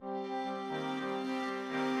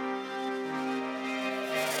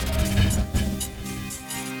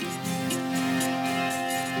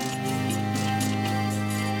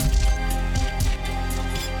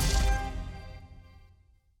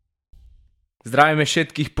Zdravíme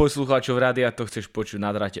všetkých poslucháčov rádia, to chceš počuť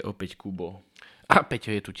na dráte opäť Kubo. A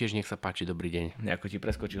Peťo je tu tiež, nech sa páči, dobrý deň. Nejako ti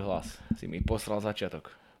preskočil hlas, si mi posral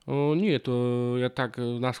začiatok. Nie, to ja tak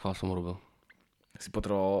na schvál som urobil. Si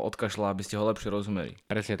potreboval odkašľa, aby ste ho lepšie rozumeli.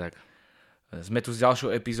 Presne tak. Sme tu s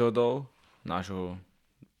ďalšou epizódou nášho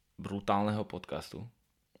brutálneho podcastu.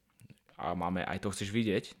 A máme aj to chceš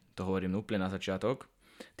vidieť, to hovorím úplne na začiatok.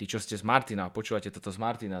 Tí, čo ste z Martina, počúvate toto z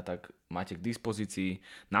Martina, tak máte k dispozícii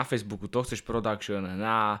na Facebooku To chceš production,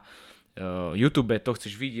 na YouTube To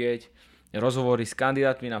chceš vidieť, rozhovory s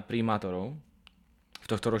kandidátmi na primátorov v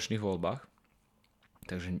tohtoročných voľbách.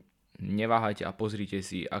 Takže neváhajte a pozrite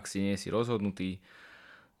si, ak si nie si rozhodnutí,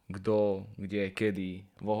 kto, kde,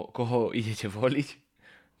 kedy, koho idete voliť,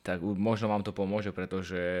 tak možno vám to pomôže,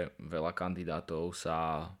 pretože veľa kandidátov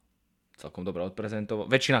sa celkom dobre odprezentovalo.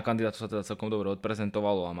 Väčšina kandidátov sa teda celkom dobre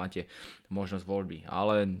odprezentovalo a máte možnosť voľby.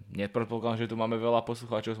 Ale nepredpokladám, že tu máme veľa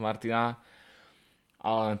poslucháčov z Martina,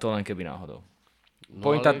 ale to len keby náhodou.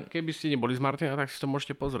 Ale keby ste neboli z Martina, tak si to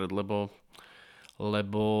môžete pozrieť,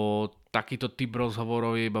 lebo takýto typ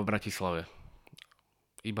rozhovorov je iba v Bratislave.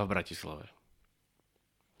 Iba v Bratislave.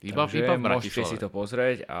 Iba v Bratislave. Môžete si to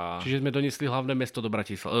pozrieť. Čiže sme doniesli hlavné mesto do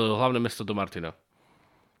Martina.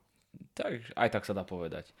 Tak aj tak sa dá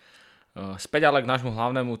povedať. Späť ale k nášmu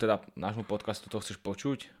hlavnému, teda nášmu podcastu To chceš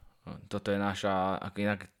počuť. Toto je naša,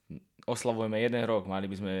 inak oslavujeme 1 rok,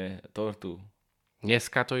 mali by sme tortu.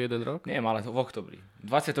 Dneska to je 1 rok? Nie, ale v oktobri.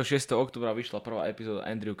 26. oktobra vyšla prvá epizóda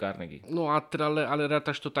Andrew Carnegie. No a teda, ale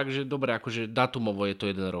rátaš to tak, že dobre, akože datumovo je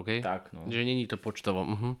to 1 rok, hej? Tak, no. Že není to počtovo,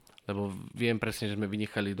 lebo viem presne, že sme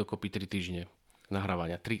vynechali dokopy 3 týždne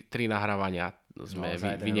nahrávania. 3 nahrávania sme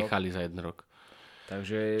vynechali za 1 rok.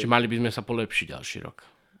 Takže... Či mali by sme sa polepšiť ďalší rok.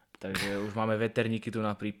 Takže už máme veterníky tu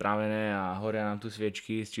na pripravené a horia nám tu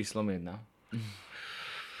sviečky s číslom 1.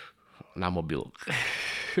 Na mobil.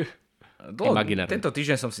 Tento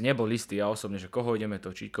týždeň som si nebol istý ja osobne, že koho ideme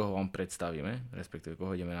točiť, koho vám predstavíme, respektíve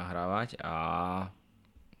koho ideme nahrávať. A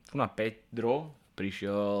tu na Pedro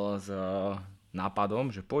prišiel s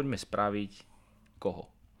nápadom, že poďme spraviť koho?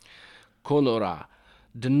 Conora,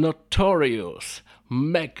 The Notorious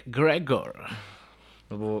McGregor.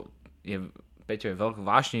 Lebo Peťo je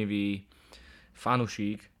vášnivý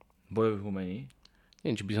fanušík bojových umení.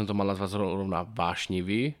 Neviem, či by som to mal nazvať rovná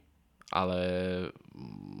vášnivý, ale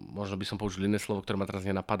možno by som použil iné slovo, ktoré ma teraz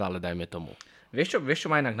nenapadá, ale dajme tomu. Vieš, čo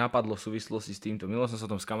ma inak napadlo v súvislosti s týmto? Milo som sa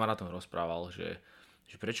o tom s kamarátom rozprával, že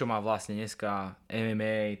prečo má vlastne dneska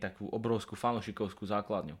MMA takú obrovskú fanušikovskú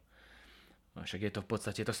základňu. Však je to v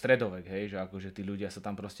podstate to stredovek, hej, že akože tí ľudia sa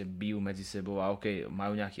tam proste bijú medzi sebou a okej,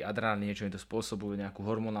 majú nejaký adrenalín, niečo im to spôsobuje, nejakú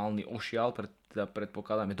hormonálny ošial,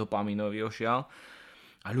 predpokladáme dopamínový ošial.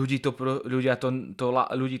 A ľudí to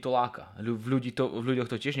láka. V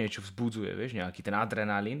ľuďoch to tiež niečo vzbudzuje, vieš, nejaký ten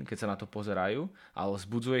adrenalín, keď sa na to pozerajú, ale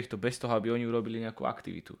vzbudzuje ich to bez toho, aby oni urobili nejakú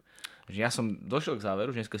aktivitu. Ja som došiel k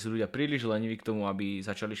záveru, že dneska sú ľudia príliš leniví k tomu, aby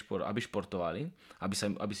začali aby športovali,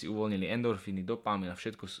 aby si uvoľnili endorfíny, dopamín a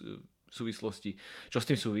všetko v súvislosti, čo s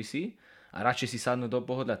tým súvisí, a radšej si sadnú do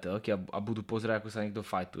pohodateľky a budú pozerať, ako sa niekto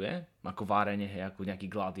fajtuje, ako várenie, hej, ako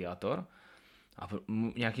nejaký gladiátor, a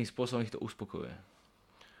nejakým spôsobom ich to uspokojuje.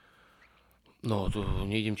 No, tu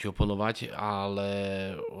nejdem ti oponovať, ale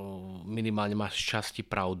minimálne máš z časti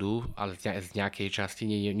pravdu, ale z nejakej časti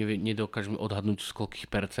nedokážem odhadnúť z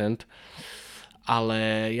koľkých percent.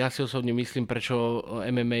 Ale ja si osobne myslím, prečo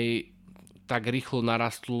MMA tak rýchlo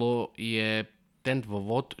narastlo, je ten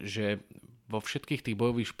dôvod, že vo všetkých tých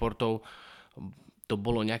bojových športov to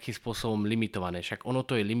bolo nejakým spôsobom limitované. Však ono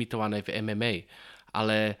to je limitované v MMA,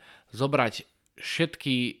 ale zobrať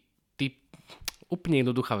všetky úplne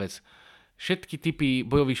jednoduchá vec, všetky typy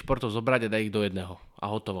bojových športov zobrať a dať ich do jedného a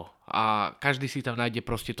hotovo. A každý si tam nájde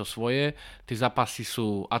proste to svoje. Tie zápasy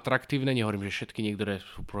sú atraktívne, nehovorím, že všetky, niektoré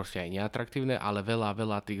sú proste aj neatraktívne, ale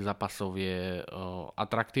veľa tých zápasov je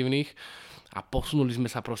atraktívnych. A posunuli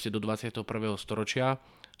sme sa proste do 21. storočia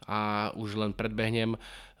a už len predbehnem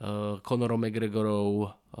Conorov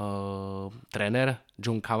McGregorov tréner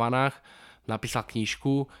John Kavanagh napísal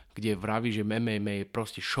knižku, kde vraví, že MMA je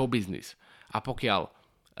proste show business. A pokiaľ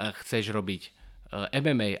chceš robiť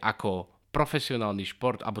MMA ako profesionálny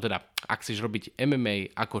šport, alebo teda ak chceš robiť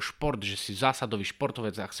MMA ako šport, že si zásadový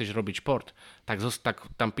športovec a chceš robiť šport, tak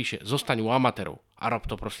tam píše, zostaň u amatérov a rob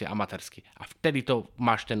to proste amatérsky. A vtedy to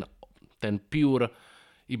máš ten pure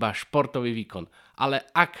iba športový výkon. Ale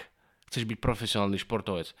ak chceš byť profesionálny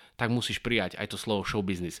športovec, tak musíš prijať aj to slovo show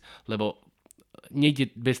business, lebo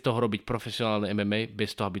nejde bez toho robiť profesionálne MMA,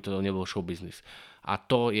 bez toho, aby to nebol show business. A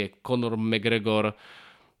to je Conor McGregor,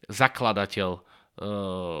 zakladateľ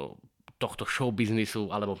tohto show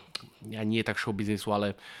biznisu, alebo nie tak show biznisu,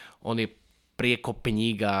 ale on je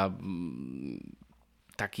priekopník a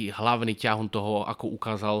taký hlavný ťahun toho, ako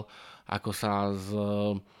ukázal, ako sa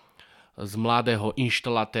z mladého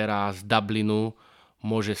inštalatéra z Dublinu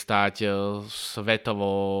môže stať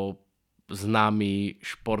svetovo známy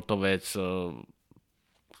športovec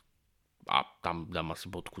a tam dám asi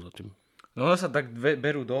bodku za tým. No ono sa tak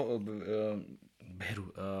berú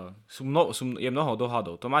je mnoho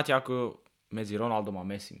dohadov. To máte ako medzi Ronaldom a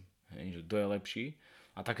Messim, že kto je lepší.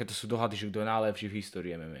 A takéto sú dohady, že kto je najlepší v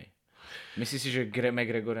histórii MMA. Myslíš si, že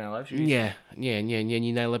McGregor je najlepší? Nie,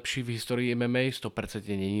 nie najlepší v histórii MMA,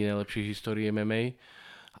 100% nie je najlepší v histórii MMA,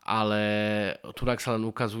 ale tunak sa len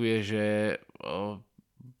ukazuje, že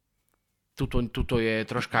tuto je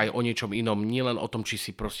troška aj o niečom inom, nielen o tom, či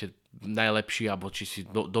si proste najlepší, alebo či si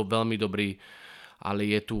veľmi dobrý, ale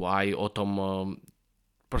je tu aj o tom,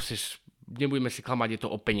 proste nebudeme si klamať, je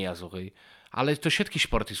to o peniazoch, hej. Ale to všetky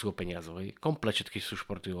športy sú o peniazoch, hej. Komplet všetky sú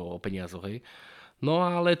športy o peniazoch, hej. No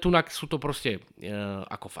ale tunak sú to proste,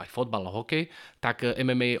 ako aj fotbal a hokej, tak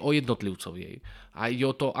MMA je o jednotlivcovi, hej. A ide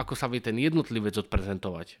o to, ako sa vie ten jednotlivec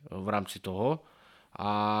odprezentovať v rámci toho.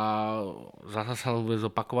 A zase sa len bude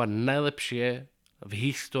zopakovať najlepšie v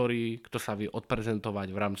histórii, kto sa vie odprezentovať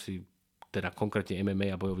v rámci teda konkrétne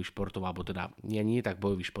MMA a bojových športov, alebo teda nie tak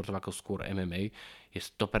bojových športov ako skôr MMA, je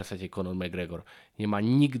 100% Conor McGregor. Nemá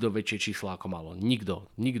nikto väčšie čísla ako malo. Nikto.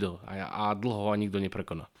 A dlho ho nikto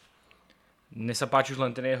neprekoná. Mne sa páči už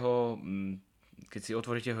len ten jeho, keď si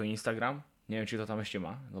otvoríte jeho Instagram, neviem, či to tam ešte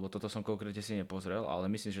má, lebo toto som konkrétne si nepozrel, ale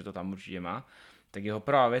myslím, že to tam určite má. Tak jeho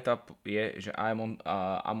prvá veta je, že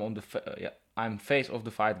I'm face of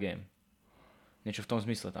the fight game. Niečo v tom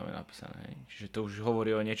zmysle tam je napísané. Hej. Čiže to už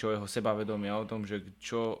hovorí o niečo o jeho sebavedomí a o tom, že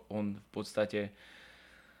čo on v podstate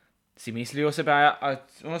si myslí o sebe a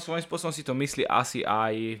on svojím spôsobom si to myslí asi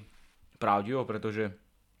aj pravdivo, pretože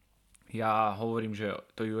ja hovorím, že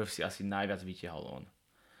to UFC asi najviac vytiahol on.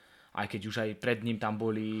 Aj keď už aj pred ním tam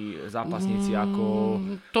boli zápasníci ako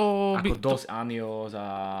Dos Anjos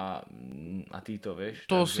a títo, vieš.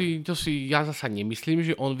 To si ja zasa nemyslím,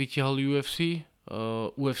 že on vytiahol UFC.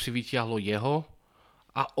 UFC vytiahlo jeho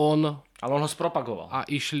a on... Ale on ho spropagoval. A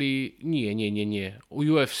išli... Nie.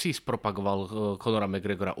 UFC spropagoval Conora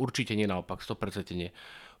McGregora. Určite nie naopak, 100% nie.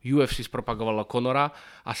 UFC spropagovalo Conora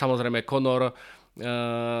a samozrejme Conor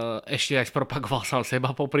ešte aj spropagoval sám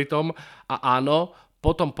seba popri tom. A áno,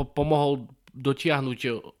 potom pomohol dotiahnuť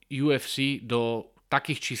UFC do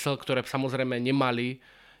takých čísel, ktoré samozrejme nemali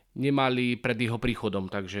pred jeho príchodom,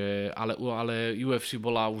 takže, ale UFC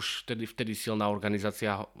bola už vtedy silná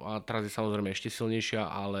organizácia a teraz je samozrejme ešte silnejšia,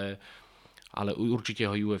 ale určite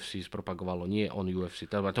ho UFC spropagovalo, nie on UFC.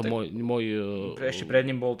 To Ešte pred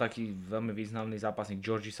ním bol taký veľmi významný zápasník,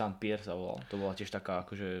 Georgie St. Pierre sa volal. To bola tiež taká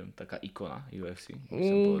ikona UFC, by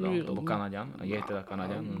som povedal. To bol Kanaďan, je teda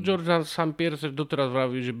Kanaďan. George St. Pierre doteraz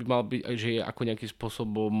vraví, že by mal byť, že je ako nejakým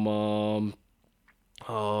spôsobom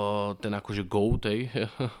ten akože GOAT,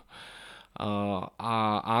 a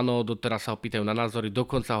áno, doteraz sa ho pýtajú na názory,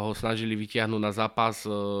 dokonca ho snažili vytiahnuť na zápas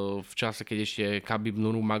v čase, keď ešte Khabib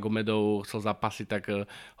Nurmagomedov chcel zápasiť, tak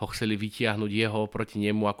ho chceli vytiahnuť jeho proti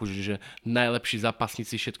nemu, akože že najlepší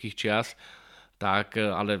zápasníci všetkých čias, tak,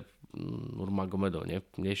 ale Nurmagomedov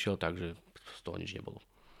nešiel, takže z toho nič nebolo.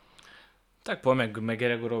 Tak poďme k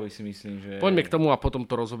McGregorovi, si myslím, že... Poďme k tomu a potom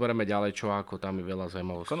to rozoberieme ďalej, čo ako tam je veľa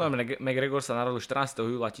zaujímavostí. Conor McGregor sa narodil 14.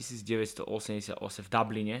 júla 1988 v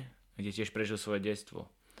Dubline, kde tiež prežil svoje detstvo.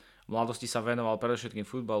 V mladosti sa venoval predovšetkým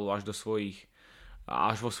futbalu až vo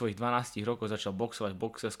svojich 12 rokoch začal boxovať v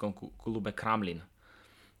boxerskom klube Kremlin.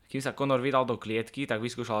 Kým sa Conor vydal do klietky, tak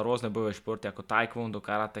vyskúšal rôzne bojové športy ako taekwondo,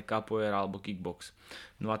 karate, capoeira alebo kickbox.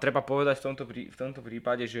 No a treba povedať v tomto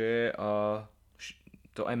prípade, že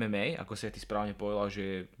to MMA, ako si ty správne povedal,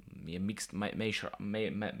 že je mixed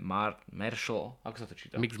martial, ako sa to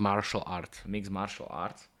číta? Mixed martial arts. Mixed martial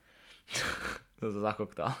arts. To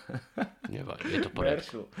zakoktal. Je to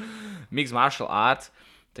poriadku. Mixed martial arts,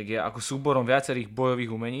 tak je ako súborom viacerých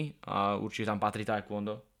bojových umení a určite tam patrí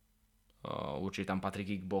taekwondo, určite tam patrí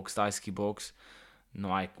kickbox, tajský box,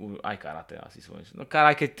 no aj karate asi svojím. No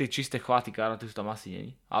karate, keď tie čisté chváty karate sú tam asi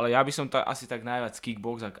není, ale ja by som asi tak najviac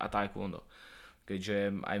kickbox a taekwondo.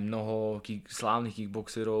 Keďže aj mnoho slávnych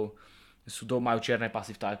kickboxerov majú čierne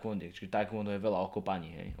pasy v taekwonde, čiže taekwondo je veľa o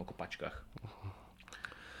kopaní, o kopačkách.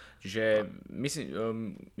 Čiže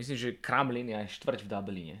myslím, že Kremlin je aj štvrť v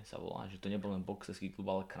Dubline sa volá, že to nebol len boxerský klub,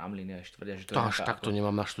 ale Kremlin je aj štvrť. Že to až takto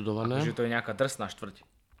nemám naštudované. Že to je nejaká drsná štvrť.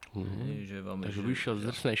 Takže vyšiel z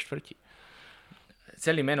drsnej štvrti.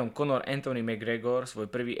 celým menom Conor Anthony McGregor svoj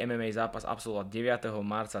prvý MMA zápas absolvoval 9.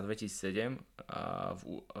 marca 2007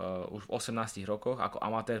 už v 18 rokoch ako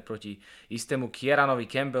amatér proti istému Kieranovi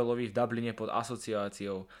Campbellovi v Dubline pod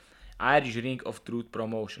asociáciou Irish Ring of Truth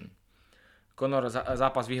Promotion. Conor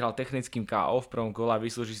zápas vyhral technickým KO v prvom kole a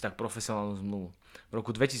vyslúži si tak profesionálnu zmluvu. V roku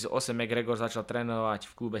 2008 McGregor začal trénovať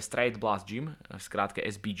v klube Straight Blast Gym, v skrátke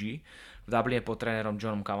SBG, v Dubline pod trénerom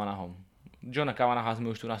Johnom Cavanahom. Johna Cavanaha sme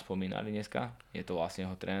už tu naspomínali dneska, je to vlastne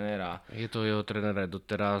jeho tréner a... Je to jeho tréner aj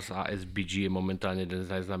doteraz a SBG je momentálne jeden z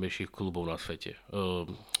najznámejších klubov na svete.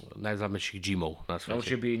 Najznámejších gymov na svete. No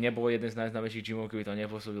určite by nebol jeden z najznámejších gymov, keby to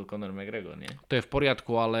nepôsobil Conor McGregor, nie? To je v poriadku,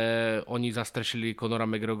 ale oni zastrešili Conora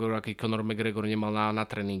McGregora, keď Conor McGregor nemal na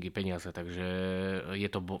tréningy peniaze, takže je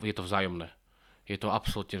to vzájomné. Je to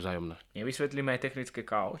absolútne vzájomné. Nevysvetlíme aj technické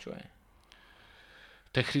KO, čo je?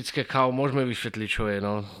 Technické KO môžeme vysvetliť, čo je,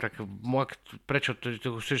 no. Tak prečo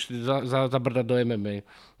to chceš zabrdať do MMA?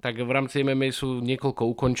 Tak v rámci MMA sú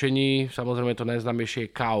niekoľko ukončení, samozrejme to najznámejšie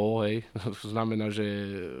je KO, hej. To znamená, že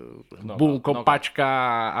bum, kopačka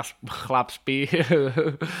a chlap spí.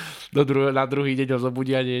 Na druhý deň ho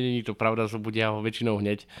zobudia, nie je to pravda, zobudia ho väčšinou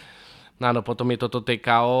hneď. No áno, potom je toto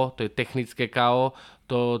KO, to je technické KO.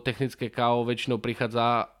 To technické KO väčšinou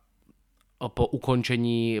prichádza po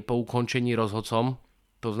ukončení rozhodcom.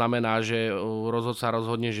 To znamená, že rozhodca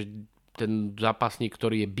rozhodne, že ten zápasník,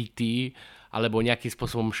 ktorý je bitý alebo nejakým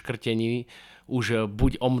spôsobom škrtený, už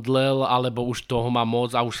buď omdlel, alebo už toho má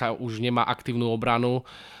moc a už nemá aktívnu obranu.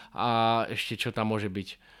 A ešte čo tam môže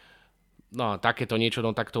byť? No takéto niečo,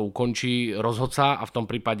 no tak to ukončí rozhodca a v tom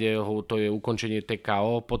prípade to je ukončenie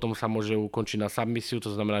TKO. Potom sa môže ukončiť na submisiu,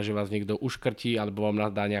 to znamená, že vás niekto uškrtí alebo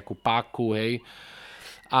vám dá nejakú páku, hej.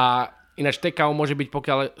 A ináč TKO môže byť,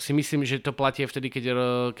 pokiaľ si myslím, že to platí vtedy,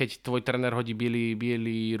 keď tvoj tréner hodí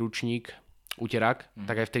biely ručník, uterák,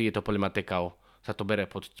 tak aj vtedy je to podľa mňa TKO. Sa to bere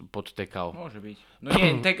pod TKO. Môže byť. No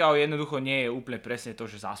nie, TKO jednoducho nie je úplne presne to,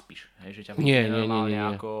 že zaspíš. Hej, že ťa nie,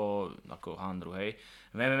 normálne ako handru, hej.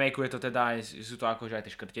 V MMA je to teda, sú to akože aj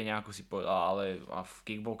tie škrtenia, ako si povedal, ale a v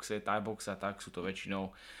kickboxe, thaiboxe, tak sú to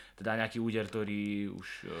väčšinou teda nejaký úder, ktorý už...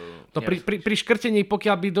 No pri škrtení,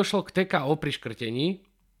 pokiaľ by došlo k TKO pri škrtení,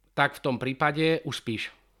 tak v tom prípade už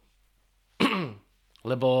spíš.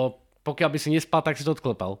 Lebo pokiaľ by si nespal, tak si to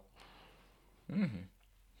odklepal.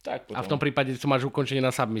 Tak potom. A v tom prípade to máš ukončenie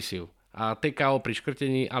na submisiu. A TKO pri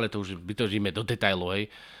škrtení, ale to už vytožíme do detailu,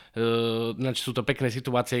 hej. Sú to pekné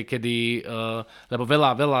situácie, kedy, lebo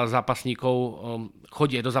veľa zápasníkov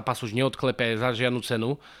chodí do zápasu, už neodklepe za žiadnu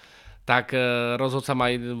cenu, tak rozhodca má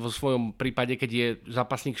vo svojom prípade, keď je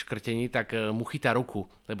zápasník škrtený, tak mu chytá ruku,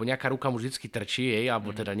 lebo nejaká ruka mu vždycky trčí, alebo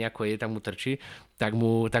teda nejako tak mu trčí, tak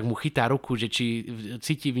mu chytá ruku, že či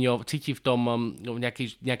cíti v tom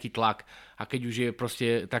nejaký tlak. A keď už je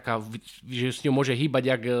proste taká, že s ňou môže hýbať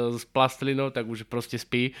jak s plastlinou, tak už proste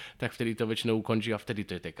spí, tak vtedy to väčšinou ukončí a vtedy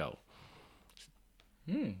to je TKO.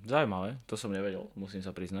 Zaujímavé, to som nevedel, musím sa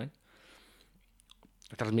priznať.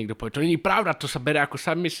 A teraz mi niekto povie, to nie je pravda, to sa bere ako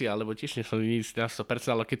submisia, lebo tiež nie som nic na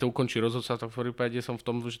 100%, ale keď to ukončí rozhodca, tak v prípade som v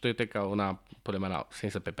tom, že to je TKO podľa mňa na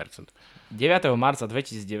 75%. 9. marca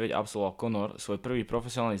 2009 absolvoval Conor svoj prvý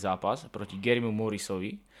profesionálny zápas proti Garymu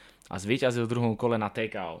Morrisovi a zvíťazil v druhom kole na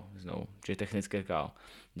TKO, znovu, čiže technické KO.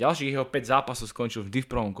 Ďalších jeho 5 zápasov skončil vždy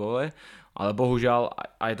v prvom kole, ale bohužiaľ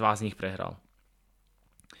aj 2 z nich prehral.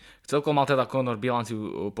 Celkom mal teda Conor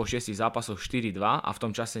bilanciu po 6 zápasoch 4-2 a v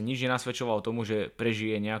tom čase nič nenasvedčovalo tomu, že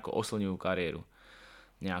prežije nejakú oslnivú kariéru.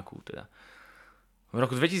 Nejakú teda. V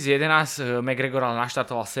roku 2011 McGregor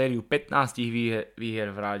naštartoval sériu 15 výher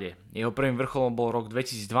v rade. Jeho prvým vrcholom bol rok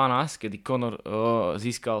 2012, kedy Conor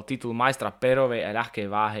získal titul majstra pérovej a ľahkej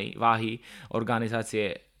váhy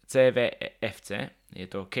organizácie CVFC. Je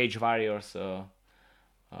to Cage Warriors...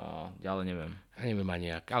 ďalej neviem. Ja neviem ani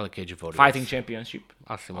jak, ale Cage Warriors. Fighting Championship.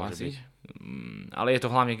 Asi môže byť. Ale je to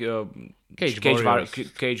hlavne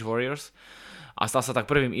Cage Warriors. A stal sa tak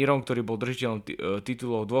prvým Írom, ktorý bol držiteľom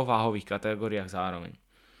titulov v 2 váhových kategóriách zároveň.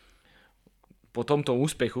 Po tomto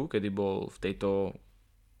úspechu, kedy bol v tejto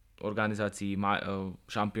organizácii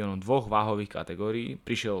šampiónom 2 váhových kategórií,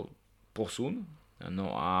 prišiel posun,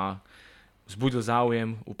 no a vzbudil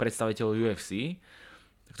záujem u predstaviteľov UFC,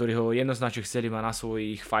 ktorí ho jednoznačne chceli mať na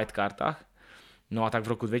svojich fight kartách. No a tak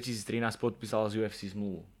v roku 2013 podpísal z UFC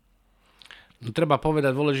zmluvu. No, treba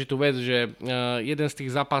povedať dôležitú vec, že jeden z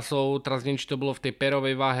tých zápasov, teraz neviem, či to bolo v tej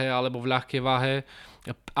pérovej váhe alebo v ľahkej váhe,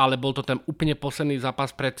 ale bol to ten úplne posledný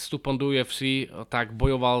zápas pred vstupom do UFC, tak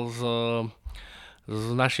bojoval s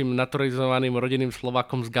našim naturalizovaným rodinným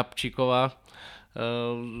Slovákom z Gabčíkova.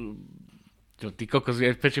 Ty kokos,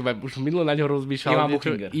 už minule na ňo rozmýšľal.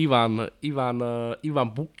 Ivan Buchinger. Ivan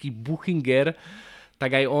Buchinger.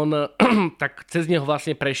 tak aj on, tak cez neho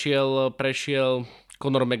vlastne prešiel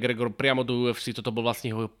Conor McGregor priamo do UFC, toto bol vlastne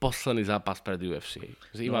jeho posledný zápas pred UFC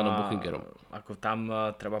s Ivanom Buchingerom. Ako tam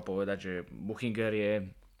treba povedať, že Buchinger je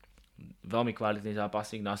veľmi kvalitný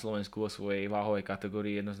zápasník na Slovensku vo svojej váhovej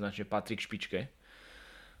kategórii, jednoznačne patrí k špičke,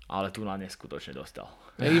 ale tu na neskutočne dostal.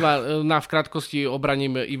 V krátkosti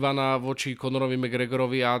obraním Ivana voči Conorovi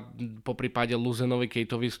McGregorovi a po prípade Luzenovi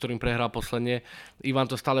Kejtovi, s ktorým prehral posledne. Ivan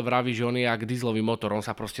to stále vraví, že on je jak dieselový motor, on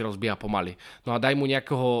sa proste rozbíja pomaly. No a daj mu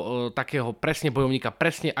nejakého takého presne bojovníka,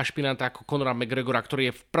 presne ašpiranta ako Conora McGregora,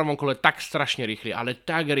 ktorý je v prvom kole tak strašne rýchly, ale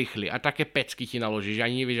tak rýchly a také pecky ti naloží, že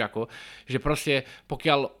ani nevieš ako, že proste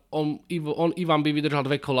pokiaľ Ivan by vydržal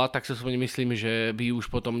 2 kola, tak si myslím, že by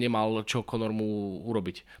už potom nemal čo Conor mu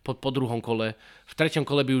urobiť. Po druhom kole, v treťom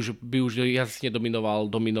kole by už jasne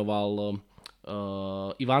dominoval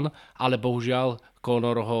Ivan, ale bohužiaľ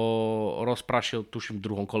Conor ho rozprašil, tuším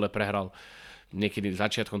v druhom kole prehral. Niekedy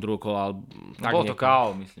začiatkom druhého kola. Bolo to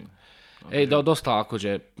KO, myslím. Dostal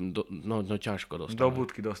akože, ťažko dostal. Do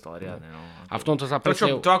budky dostal riadne. No. A v tomto sa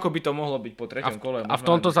presne... To ako by to mohlo byť po treťom kole. A v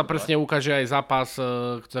tomto sa presne ukáže aj zápas,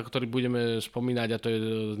 za ktorý budeme spomínať, a to je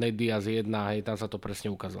Nate Diaz 1, hej, tam sa to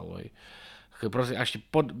presne ukázalo. Hej. Proste, ešte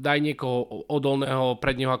daj niekoho odolného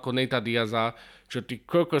pred neho ako Natea Diaza, čo ty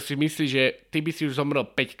koľko si myslíš, že ty by si už zomrel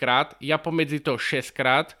 5 krát, ja pomedzi to 6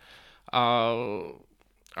 krát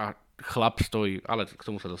a chlap stojí, ale k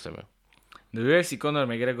tomu sa dostaneme. Do UFC Conor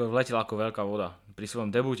McGregor vletel ako veľká voda. Pri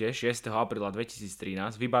svojom debute 6. apríla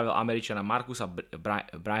 2013 vybavil Američana Marcusa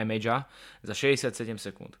Brimagea za 67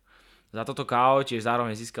 sekúnd. Za toto KO tiež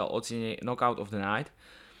zároveň získal ocenenie Knockout of the Night.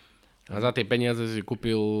 A za tie peniaze si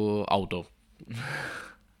kúpil auto.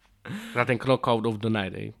 Za ten Knockout of the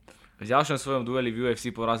Night. V ďalšom svojom dueli v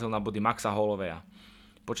UFC porazil na body Maxa Holloweya.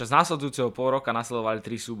 Počas následujúceho pol roka nasledovali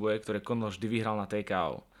 3 súboje, ktoré Conor vždy vyhral na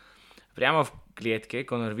TKO. Priamo v klietke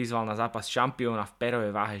Conor vyzval na zápas šampióna v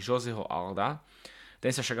perovej váhe Joseho Alda.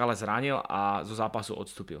 Ten sa však ale zranil a zo zápasu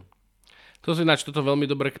odstúpil. To si ináč toto veľmi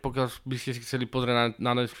dobre, pokiaľ by ste si chceli pozrieť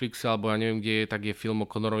na Netflixe, alebo ja neviem, kde je, tak je film o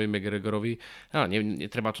Conorovi McGregorovi. No,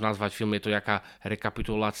 netreba to nazvať film, je to nejaká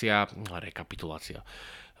rekapitulácia.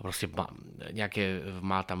 Proste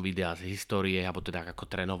má tam videá z histórie, alebo teda ako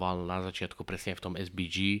trénoval na začiatku presne v tom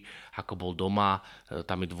SBG, ako bol doma,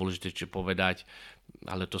 tam je dôležité čo povedať,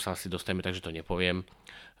 ale to sa asi dostaneme, takže to nepoviem.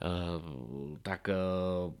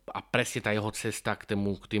 A presne tá jeho cesta k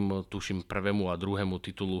tým tuším prvému a druhému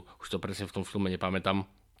titulu, už to presne v tom filme nepamätám,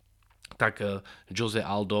 tak Jose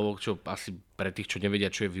Aldo, čo asi pre tých, čo nevedia,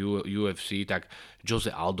 čo je v UFC, tak Jose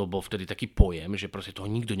Aldo bol vtedy taký pojem, že proste toho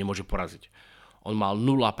nikto nemôže poraziť. On mal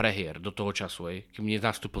 0 prehier do toho času, kým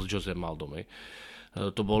nenastúpil s Jose Aldom.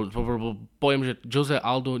 To bol pojem, že Jose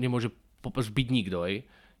Aldo nemôže zbiť nikto.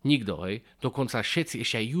 Nikto. Dokonca všetci,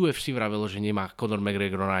 ešte aj UFC vravelo, že nemá Conor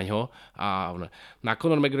McGregor na ňo. A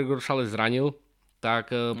Conor McGregor sa ale zranil. Tak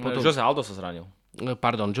potom... Jose Aldo sa zranil.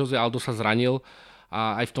 Jose Aldo sa zranil.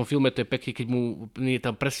 A aj v tom filme to je pekne, keď mu je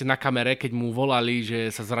tam presne na kamere, keď mu volali, že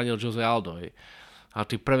sa zranil Jose Aldo. A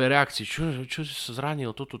tie prvé reakcie, čo sa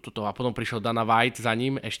zranil, toto. A potom prišiel Dana White za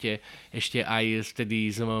ním, ešte aj vtedy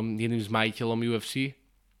s jedným z majiteľom UFC,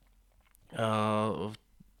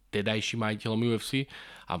 tedajším majiteľom UFC,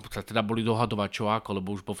 a sa teda boli dohadovať čo ako,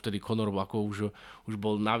 lebo už bol vtedy Conor, ako už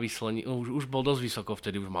bol na vyslení, už bol dosť vysoko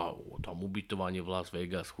vtedy, už mal tam ubytovanie v Las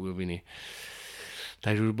Vegas, chujoviny.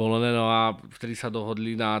 Takže už bolo, no a vtedy sa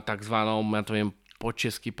dohodli na takzvanom, ja to viem, po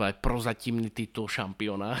česky povedať prozatímny titul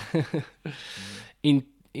šampióna.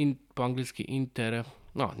 Po anglicky Inter,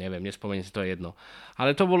 no neviem, nespomeniem si, to je jedno.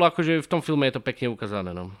 Ale to bolo akože v tom filme je to pekne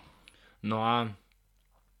ukázané. No a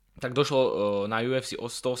tak došlo na UFC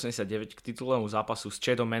 189 k titulovému zápasu s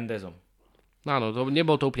Chadom Mendezom. Áno,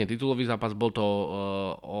 nebol to úplne titulový zápas, bol to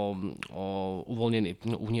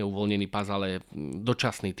uvoľnený pas, ale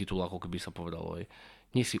dočasný titul, ako keby sa povedalo.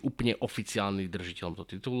 Nie si úplne oficiálny držiteľom toho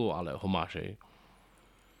titulu, ale ho máš.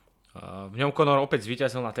 V ňom Conor opäť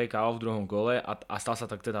zvíťazil na TKO v druhom kole a stal sa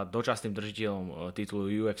tak teda dočasným držiteľom titulu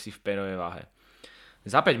UFC v perovej váhe.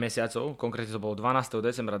 Za 5 mesiacov, konkrétne to bolo 12.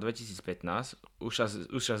 decembra 2015, už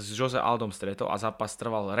sa s Jose Aldom stretol a zápas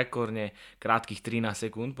trval rekordne krátkych 13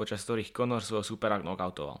 sekúnd, počas ktorých Conor svojho supera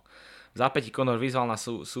knockoutoval. V zápäti Conor vyzval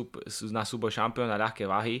na súboj šampióna ľahké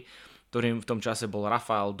váhy, ktorým v tom čase bol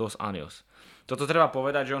Rafael dos Anjos. Toto treba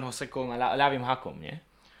povedať, že on ho sekol na ľavým hakom, nie?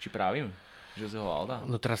 Či pravým? Joseho Alda?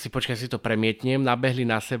 No teraz si to premietnem. Nabehli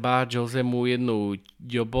na seba, Jose mu jednu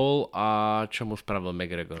ďobol a čo mu spravil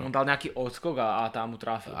McGregor? On dal nejaký odskok a tam mu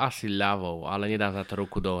trafil. Asi ľavou, ale nedá za to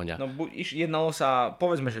ruku do ohňa. No jednalo sa,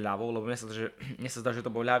 povedzme, že ľavou, lebo mne sa zdá, že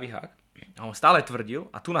to bol ľavý hak. A on stále tvrdil,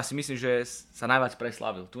 a tu si myslím, že sa najviac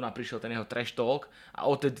preslavil. Tu prišiel ten jeho trash talk a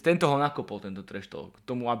tento ho nakopol, tento trash talk. K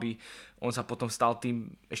tomu, aby on sa potom stal tým,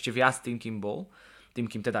 ešte viac tým, kým bol, tým,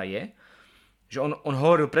 kým teda je. Že on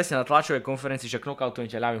hovoril presne na tlačovej konferencii, že knockoutujem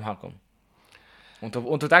ťa ľavým hakom. On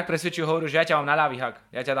to tak presvedčil, hovoril, že ja ťa mám na ľavý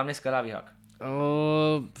hak. Ja ťa dám dneska ľavý hak.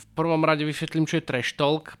 V prvom rade vysvetlím, čo je trash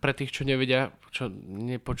talk, pre tých, čo nevedia, čo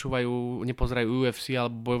nepočúvajú, nepozerajú UFC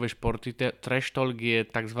alebo bojové športy. Trash talk je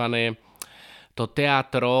takzvané to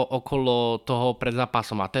teatro okolo toho pred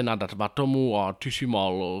zápasom a ten nadáva tomu a ty si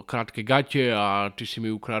mal krátke gate a ty si mi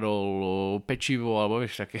ukradol pečivo alebo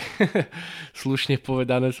vieš, také slušne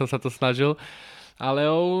povedané som sa to snažil. Ale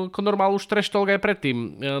Conor mal už trash talk aj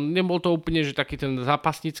predtým. Nebol to úplne, že taký ten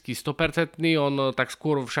zápasnícky 100%, on tak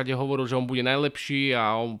skôr všade hovoril, že on bude najlepší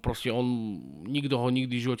a nikto ho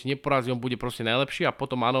nikdy v živote neporazí, on bude proste najlepší a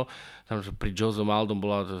potom áno, tam pri Jose Aldom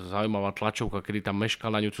bola zaujímavá tlačovka, kedy tam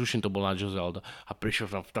meškal na ňu, tuším to bol na Jose Aldo a prišiel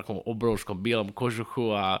tam v takom obrovskom bielom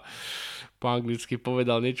kožuchu a po anglicky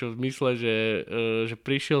povedal niečo v zmysle, že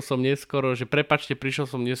prišiel som neskoro, že prepáčte, prišiel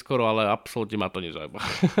som neskoro, ale absolútne ma to nezaujíma.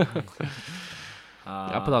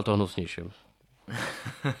 Ja povedal to hnusnejšie.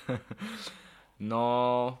 No,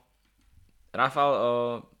 Rafael,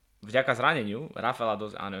 vďaka zraneniu Rafaela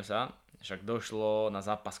dos Anjosa však došlo na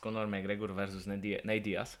zápas Conor McGregor versus Nate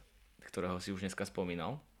Diaz, ktorého si už dneska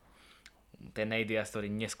spomínal. Ten Nate Diaz,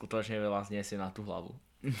 ktorý neskutočne veľa zniesie na tú hlavu.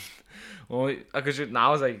 Akože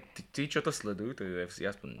naozaj, tí, čo to sledujú, to je UFC,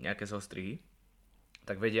 aspoň nejaké zostrihy,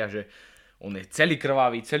 tak vedia, že on je celý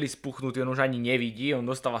krvavý, celý spuchnutý, on už ani nevidí, on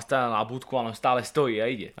dostáva stále na budku, ale on stále stojí a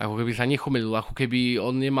ide. Ako keby sa nechomedil, ako keby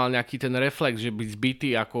on nemal nejaký ten reflex, že byť zbytý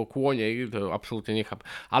ako kôň, to absolútne nechápem.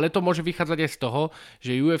 Ale to môže vychádzať aj z toho,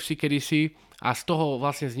 že UFC kedysi, a z toho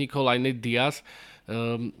vlastne vznikol aj Nate Diaz,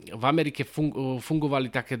 v Amerike fungovali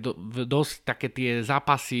dosť také tie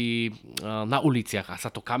zápasy na uliciach a sa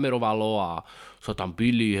to kamerovalo a sa tam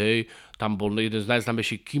bili, hej. Tam bol jeden z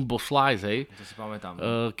najznámejších Kimbo Slice, hej. To si pamätám.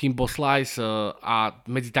 Kimbo Slice a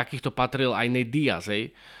medzi takýchto patril aj Nate Diaz,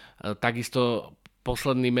 hej. Takisto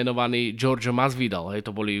posledný menovaný George Masvidal, hej.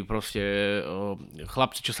 To boli proste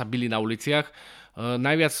chlapci, čo sa bili na uliciach.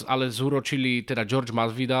 Najviac ale zúročili teda George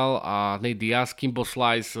Masvidal a Nate Diaz. Kimbo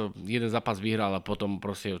Slice jeden zápas vyhral a potom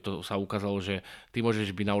proste to sa ukázalo, že ty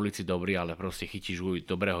môžeš byť na ulici dobrý, ale proste chytíš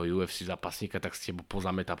dobrého UFC zápasníka, tak s tebou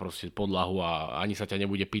pozametá proste podlahu a ani sa ťa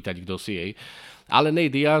nebude pýtať, kto si jej. Ale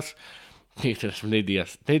Nate Diaz,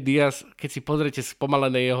 keď si pozriete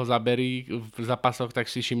spomalené jeho zábery v zápasoch,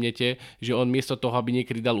 tak si všimnete, že on miesto toho, aby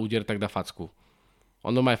niekedy dal úder, tak dá facku.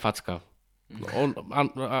 On má aj facka. On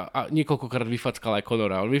niekoľkokrát vyfackal aj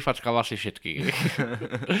Conora, on vyfackal vlastne všetkých.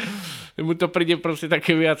 Mu to príde proste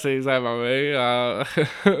také viacej zaujímavé a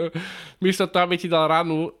miesto toho, aby ti dal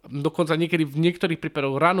ranu, dokonca niekedy v niektorých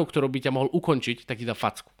prípadoch ranu, ktorú by ťa mohol ukončiť, tak ti dá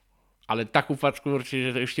facku. Ale takú facku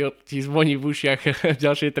určite, že ešte ti zvoní v ušiach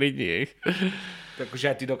ďalšie 3 dní.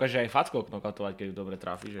 Takže ty dokáže aj fackou knocoutovať, keď ju dobre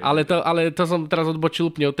trafíš. Ale to som teraz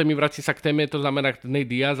odbočil úplne od témy, vrátim sa k téme, to znamená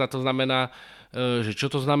Nate Diaz a to znamená, že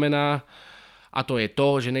čo to znamená? A to je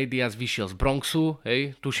to, že Nate Diaz vyšiel z Bronxu,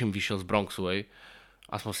 hej, tuším vyšiel z Bronxu, hej,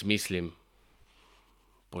 aspoň si myslím.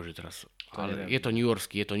 Bože, teraz, ale je to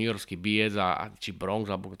newyorský bijec a či Bronx,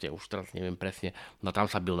 alebo už teraz neviem presne, no tam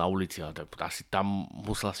sa bil na ulici, ale asi tam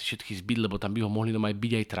musel asi všetky zbiť, lebo tam by ho mohli normálne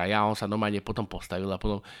byť aj traja a on sa normálne potom postavil a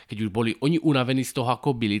potom, keď už boli oni unavení z toho,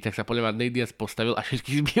 ako byli, tak sa podľa mňa Nate Diaz postavil a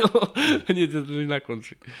všetkých zbil na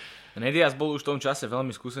konci. Nate Diaz bol už v tom čase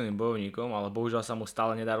veľmi skúseným bojovníkom, ale bohužiaľ sa mu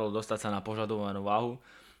stále nedarilo dostať sa na požadovanú váhu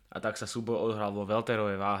a tak sa súboj odohral vo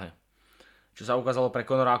welterovej váhe. Čo sa ukázalo pre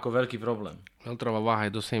Conora ako veľký problém. Welterová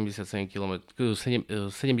váha je do 77 kg.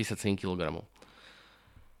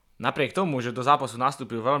 Napriek tomu, že do zápasu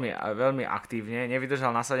nastúpil veľmi, veľmi aktívne,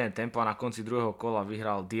 nevydržal nasadené tempo a na konci druhého kola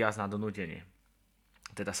vyhral Diaz na donútenie.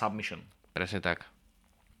 Teda submission. Presne tak.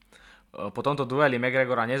 Po tomto dueli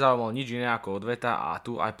McGregora nezaujímal nič iné ako odveta a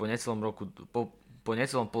tu aj po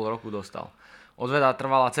necelom pol roku dostal. Odveta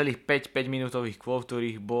trvala celých 5 minútových kôl, v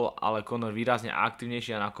ktorých bol ale Conor výrazne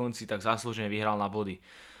aktívnejší a na konci tak záslužne vyhral na body.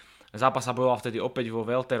 Zápas sa bojoval vtedy opäť vo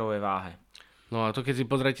welterovej váhe. No a to keď si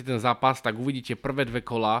pozriete ten zápas, tak uvidíte prvé 2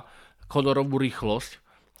 kola Conorovú rýchlosť,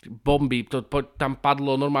 bomby, tam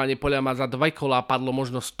padlo normálne podľa ma za 2 kola padlo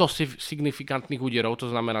možno 100 signifikantných úderov, to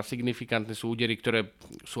znamená signifikantné sú údery, ktoré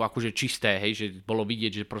sú akože čisté, hej, že bolo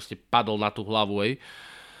vidieť, že proste padol na tú hlavu, hej.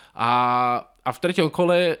 A v 3.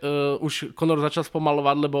 kole už Conor začal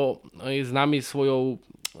spomalovať, lebo je známy svojou,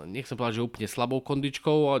 nechcem povedať, že úplne slabou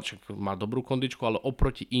kondičkou, má dobrú kondičku, ale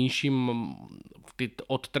oproti inším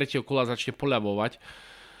od 3. kola začne poľavovať.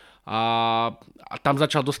 a tam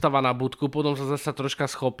začal dostávať na budku, potom sa zase troška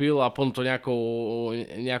schopil a potom to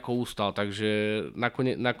nejako ustal, takže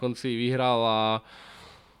na konci vyhral a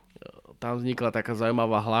tam vznikla taká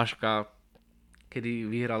zaujímavá hláška, kedy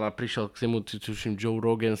vyhral a prišiel k nemu, tuším, Joe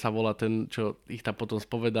Rogan sa volá ten, čo ich tam potom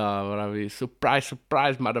spovedá a vraví surprise,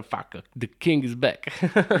 surprise, motherfucker, the king is back.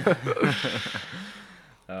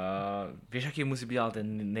 Vieš, aký musí byť ale ten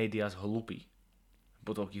Nate Diaz hlupý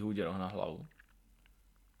po toľkých úderoch na hlavu?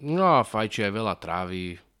 No a fajči aj veľa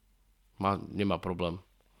trávy, nemá problém.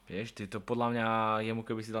 Vieš, ty to podľa mňa, jemu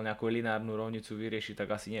keby si dal nejakú lineárnu rovnicu vyriešiť, tak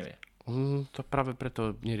asi nevie. To práve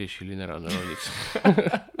preto nerieši lineárne rovnice.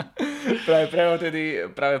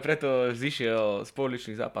 Práve preto zišiel z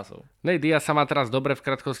pouličných zápasov. Nate Diaz sa má teraz dobre, v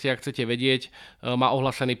krátkosti, ak chcete vedieť, má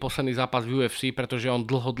ohlásený posledný zápas v UFC, pretože on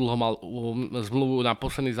dlho mal zmluvu na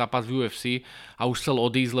posledný zápas v UFC a už chcel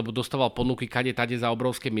odísť, lebo dostával ponuky kade tade za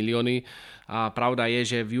obrovské milióny. A pravda je,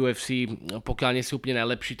 že v UFC, pokiaľ nie si úplne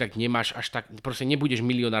najlepší, tak nemáš až tak, proste nebudeš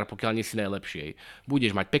milionár, pokiaľ nie si najlepší.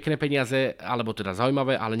 Budeš mať pekné peniaze, alebo teda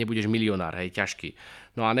zaujímavé, ale nebudeš milionár, ťažký.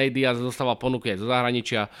 No a Nate Diaz dostával ponuky aj zo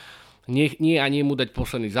zahraničia. Nie ani mu dať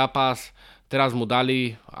posledný zápas, teraz mu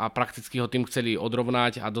dali a prakticky ho tým chceli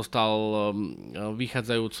odrovnať a dostal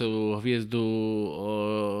vychádzajúcu hviezdu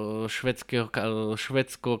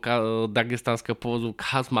švédsko-dagestanského pôvodu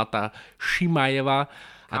Khamzata Chimaeva.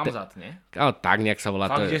 Khamzat, nie? Tak nejak sa volá.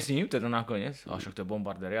 Fakt, že s ním teda nakoniec? A však to je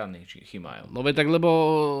bombardér riadny, či Chimaev. No tak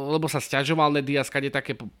lebo sa sťažoval Nate Diaz kade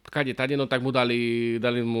tade, no tak mu dali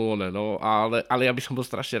mu one, no, ale ja by som bol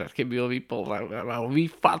strašne rád, keby ho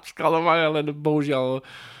vyfackal, ale bohužiaľ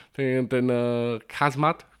ten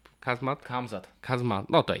Khamzat,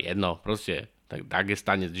 no to je jedno, proste, tak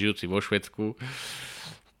Dagestanec žijúci vo Švédsku.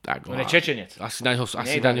 Tak, on je Čečenec. Asi na ňo...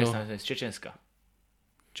 z Čečenska.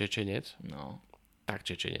 Čečenec? No. Tak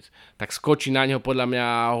Čečenec. Tak skočí na ňo, podľa mňa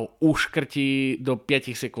uškrtí do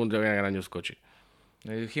 5 sekúnd, jak na ňo skočí.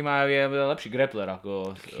 Chimaev je lepší grappler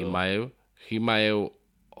ako... Chimaev,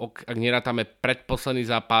 ak nerátame predposledný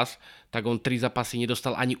zápas, tak on 3 zápasy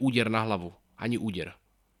nedostal ani úder na hlavu. Ani úder.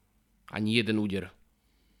 Ani jeden úder.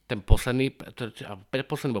 Ten posledný,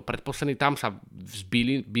 predposledný, tam sa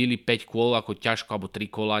bili 5 kôl ako ťažko, alebo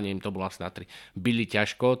 3 kola, neviem, to bolo asi na 3. Bili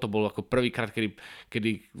ťažko, to bolo ako prvýkrát,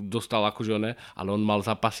 kedy dostal akože one, ale on mal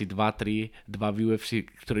zápasy 2 v UFC,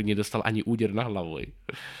 ktorý nedostal ani úder na hlavu.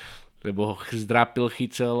 Lebo ho zdrápil,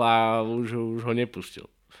 chycel a už ho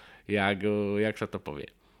nepustil. Jak sa to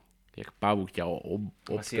povie? Jak pavúk ťa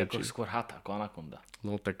obtočí. Asi ako skôr hata, ako anakonda.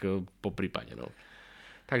 No tak po prípade, no.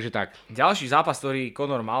 Takže tak. Ďalší zápas, ktorý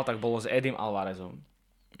Conor mal, tak bolo s Eddym Alvarezom.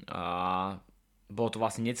 A bolo to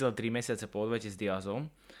vlastne necelé 3 mesiace po odvete s Diazom.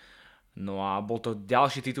 No a bol to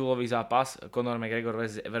ďalší titulový zápas Conor McGregor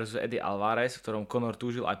versus Eddie Alvarez, v ktorom Conor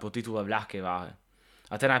túžil aj po titule v ľahkej váhe.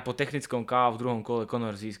 A ten aj po technickom KO v druhom kole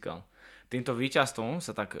Conor získal. Týmto víťazstvom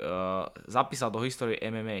sa tak zapísal do histórie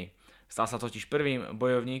MMA. Stal sa totiž prvým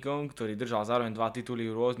bojovníkom, ktorý držal zároveň 2 tituly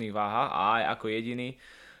v rôznych váhach a aj ako jediný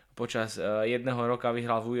počas jedného roka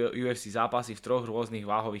vyhral v UFC zápasy v 3 rôznych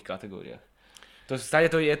váhových kategóriách.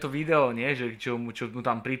 Je to video, nie? Že čo mu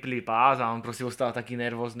tam pripili pás a on proste ostal taký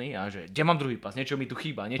nervózny a že kde mám druhý pás, niečo mi tu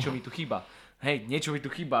chýba. Hej, niečo mi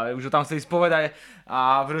tu chýba. Už ho tam chceli spovedať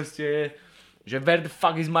a proste, že where the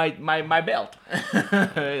fuck is my belt?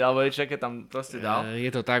 Alebo niečo také tam proste dal.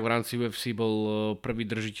 Je to tak, v rámci UFC bol prvý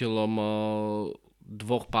držiteľom 2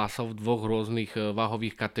 pásov v 2 rôznych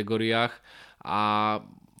váhových kategóriách a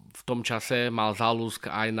v tom čase mal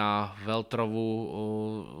záľusk aj na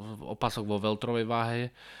opasok vo welterovej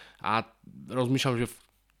váhe a rozmýšľam, že v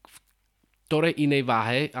ktorej inej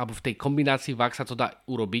váhe alebo v tej kombinácii váh sa to dá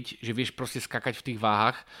urobiť, že vieš proste skakať v tých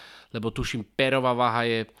váhach, lebo tuším perová váha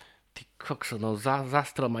je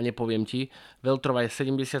zastrel ma, nepoviem ti, welterová je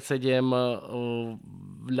 77,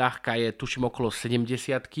 ľahká je tuším okolo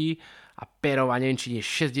 70-ky a perová neviem, či nie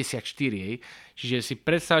 64, hej. Čiže si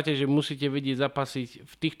predstavte, že musíte vedieť zapasiť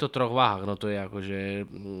v týchto 3 váhach, no to je akože,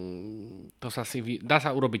 to sa dá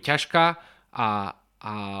sa urobiť ťažká a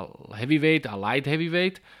heavyweight a light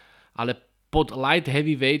heavyweight, ale pod light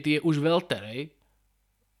heavyweight je už welter, hej.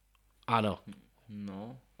 Áno.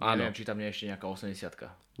 No, neviem, či tam nie je ešte nejaká 80-ka.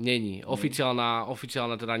 Není, oficiálna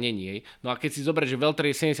teda není, hej. No a keď si zoberieš, že welter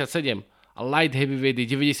je 77 a light heavyweight je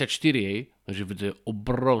 94, hej, že to je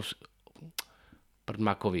obrovský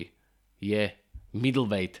prdmakovi je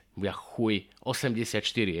middleweight, ja chuj, 84,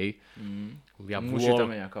 hej. Ja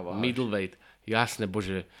tam je nejaká váha. Middleweight, jasné,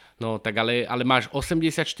 bože. No tak ale máš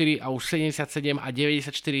 84 a už 77 a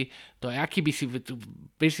 94, to je aký by si,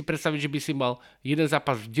 vieš si predstaviť, že by si mal jeden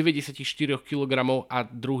zápas v 94 kg a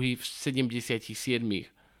druhý v 77.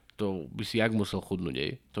 to by si jak musel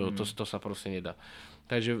chudnúť, to sa proste nedá.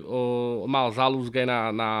 Takže mal záluzge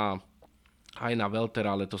aj na welter,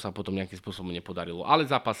 ale to sa potom nejakým spôsobom nepodarilo. Ale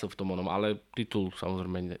zápasil v tom ale titul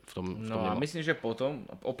samozrejme v tom a myslím, že potom,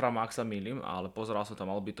 opravom ak sa mýlim, ale pozeral som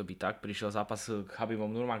tam, malo by to byť tak, prišiel zápas k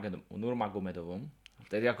Khabibom Nurmagomedovom.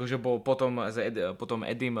 Vtedy akože bol potom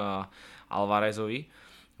Edim Alvarezovi,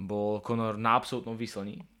 bol Conor na absolútnom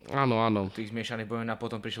vyslení. Áno. Tých zmiešaných bojov a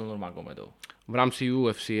potom prišiel Nurmagomedov. V rámci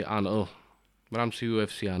UFC, áno.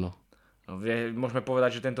 No, môžeme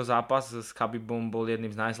povedať, že tento zápas s Khabibom bol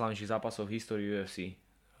jedným z najslavnejších zápasov v histórii UFC.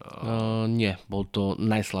 Nie, bol to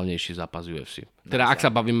najslavnejší zápas UFC. Teda ak sa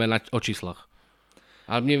bavíme o číslach.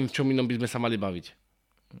 Ale neviem, v čom inom by sme sa mali baviť.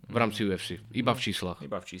 V rámci UFC. Iba v číslach.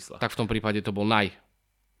 Tak v tom prípade to bol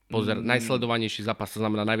najsledovanejší zápas, to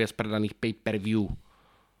znamená najviac predaných pay-per-view.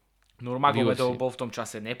 Nurmagomedov bol v tom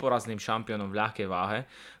čase neporazným šampiónom v ľahkej váhe,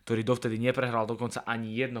 ktorý dovtedy neprehral dokonca ani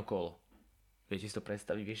jedno kolo. Viete si to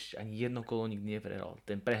predstaviť, ani jedno kolo nikdy neprehral.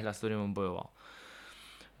 Ten prehľad, s ktorým on bojoval.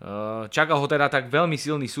 Čakal ho teda tak veľmi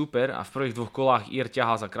silný súper a v prvých 2 kolách Ir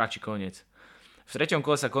ťahal za kratší koniec. V 3.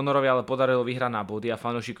 kole sa Conorovi ale podarilo vyhrať na body a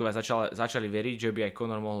fanúšikovia začali veriť, že by aj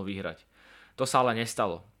Conor mohol vyhrať. To sa ale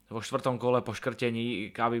nestalo. Vo 4. kole po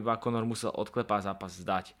škrtení Khabiba Conor musel odklepať zápas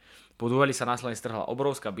zdať. Po dueli sa následne strhla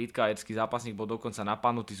obrovská bitka a irský zápasník bol dokonca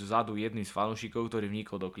napadnutý zo zadu jedným z fanúšikov, ktorý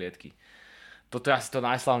vnikol do klietky. Toto je asi to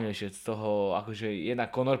najslavnejšie z toho, akože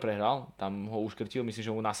jednak Conor prehral, tam ho uškrtil, myslím,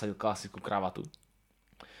 že mu nasadil klasickú kravatu.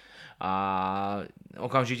 A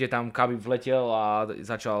okamžite tam Khabib vletel a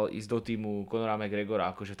začal ísť do týmu Conora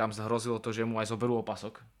McGregora, akože tam hrozilo to, že mu aj zoberú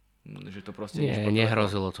opasok. Že to proste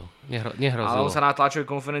nehrozilo to. Nehrozilo. Ale on sa na tlačovej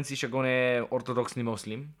konferencii, však on je ortodoxný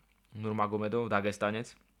moslim, Nurmagomedov,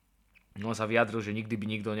 Dagestanec. On sa vyjadril, že nikdy by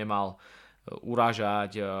nikto nemal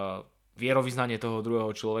urážať vierovyznanie toho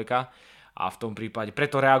druhého človeka. A v tom prípade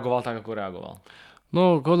preto reagoval tak, ako reagoval.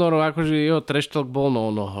 No, Conor, akože jeho trash talk bol,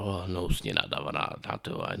 hnusne nadáva na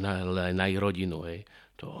to, aj na ich rodinu, hej.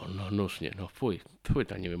 To hnusne, fuj, to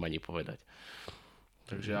neviem ani povedať.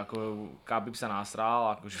 Takže ako Khabib sa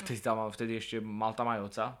nasral, akože vtedy ešte mal tam aj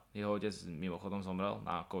otca, jeho otec mimochodom zomrel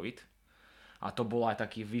na COVID. A to bol aj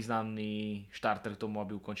taký významný štarter k tomu,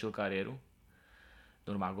 aby ukončil kariéru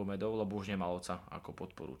Nurmagomedov, lebo už nemal otca ako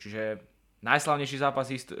podporu. Čiže najslavnejší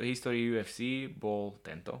zápas histórii UFC bol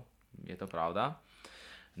tento, je to pravda.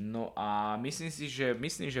 No a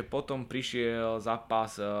myslím, že potom prišiel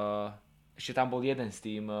zápas, ešte tam bol jeden s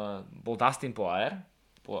tým, bol Dustin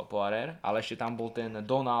Poirier, ale ešte tam bol ten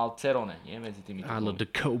Donald Cerrone, nie? Medzi tými. Áno, The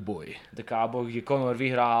Cowboy. The Cowboy, kde Conor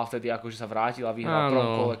vyhral, vtedy akože sa vrátil a vyhral v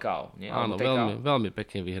prvom kole KO. Nie? Áno, veľmi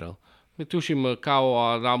pekne vyhral. Tuším KO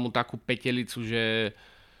a dal mu takú petelicu, že...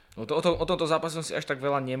 No o tomto zápase som si až tak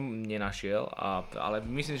veľa nenašiel, ale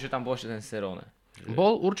myslím, že tam bol ešte ten Cerrone.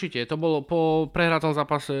 Bol určite, to bolo po prehratom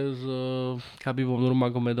zápase s Khabibom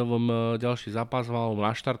Nurmagomedovom ďalší zápas, mal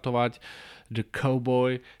naštartovať The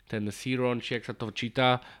Cowboy, ten Ciron, či ak sa to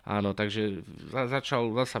číta, áno, takže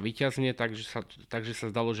začal zasa víťazne, takže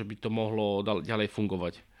sa zdalo, že by to mohlo ďalej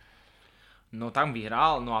fungovať. No tam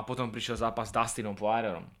vyhral, no a potom prišiel zápas s Dustinom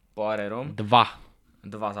Poirierom.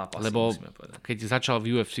 Dva zápasy, lebo musíme povedať. Keď začal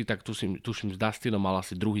v UFC, tak tuším s Dustinom mal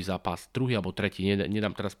asi druhý alebo tretí,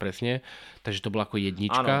 nedám teraz presne, takže to bola ako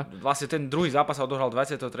jednička. Áno, vlastne ten druhý zápas sa odohral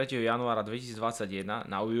 23. januára 2021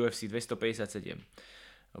 na UFC 257.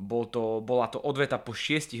 Bola to odveta po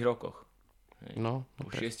 6 rokoch. No, po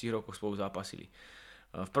 6 rokoch spolu zápasili.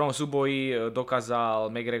 V prvom súboji dokázal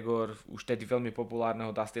McGregor už tedy veľmi populárneho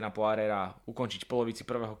Dustina Poiriera ukončiť v polovici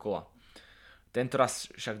prvého kola. Tentoraz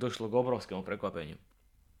však došlo k obrovskému prekvapeniu.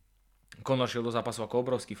 Conor šiel do zápasu ako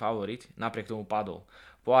obrovský favorit, napriek tomu padol.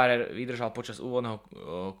 Poirier vydržal počas úvodného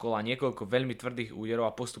kola niekoľko veľmi tvrdých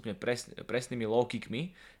úderov a postupne presnými low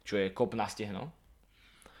kickmi, čo je kop na stehno,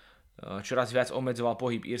 čoraz viac obmedzoval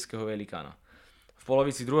pohyb írskeho velikána. V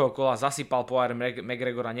polovici druhého kola zasypal Poirier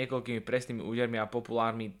McGregora niekoľkými presnými údermi a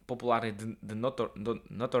populárny The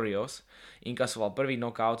Notorious inkasoval prvý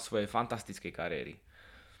knockout svojej fantastickej kariéry.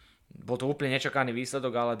 Bol to úplne nečakaný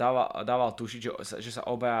výsledok, ale dával tušiť, že sa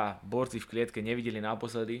obaja borci v klietke nevideli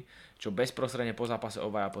naposledy, čo bezprostredne po zápase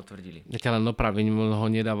obaja potvrdili. Ja ťa len opravím, ho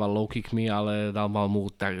nedával low kickmi, ale dal mu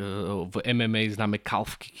tak, v MMA známe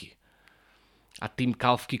calf kicky. A tým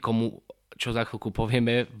calf kickom, čo za chvíľku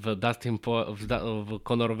povieme, v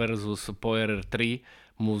Conor versus Poirier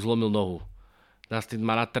 3 mu zlomil nohu. Dustin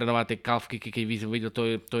má natrénovať tie calf kicky, keď videl,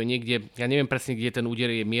 to je niekde, ja neviem presne, kde ten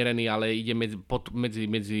úder je mierený, ale ide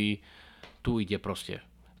medzi tu ide proste.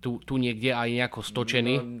 Tu niekde aj nejako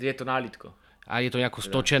stočený. No, je to nálitko. a je to nejako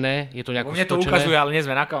stočené. Mne to ukazuje, ale nie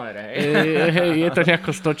sme na kamere. Je to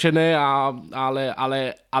nejako stočené,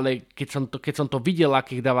 ale keď som to videl,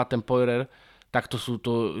 akých dáva ten Poirier, tak to sú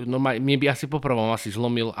to, no mne by asi poprvom asi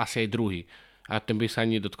zlomil asi aj druhý. A ten by sa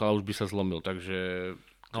ani nedotkal, už by sa zlomil, takže...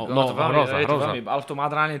 Hrozá. Ale v tom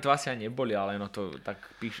Adráne to asi aj neboli, ale no to tak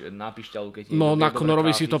na pišťalu, keď... No na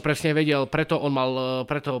Conorovi si to presne vedel, preto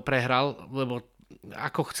prehral, lebo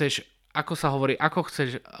ako sa hovorí, ako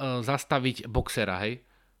chceš zastaviť boxera, hej?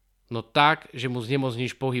 No tak, že mu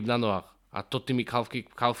znemocníš pohyb na nohách. A to tými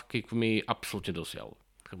calf kickmi absolútne dosiahol.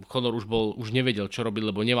 Conor už nevedel, čo robiť,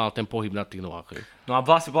 lebo nemal ten pohyb na tých nohách. Hej. No a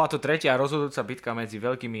vlastne bola to tretia rozhodujúca bitka medzi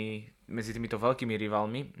týmito veľkými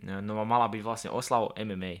rivalmi. No a mala byť vlastne oslavou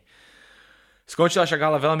MMA. Skončila však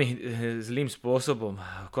ale veľmi zlým spôsobom.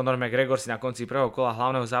 Conor McGregor si na konci prvého kola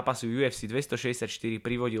hlavného zápasu UFC 264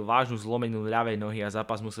 privodil vážnu zlomeninu ľavej nohy a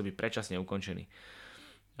zápas musel byť predčasne ukončený.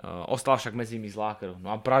 Ostal však medzi nimi zlá krv.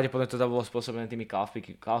 No a pravdepodobne to bolo spôsobené tými calf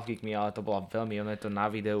kickmi, ale to bola veľmi, ono je to na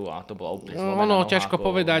videu a to bola úplne zlomená noha. Ťažko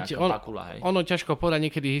povedať,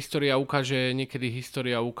 niekedy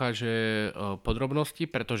história ukáže podrobnosti,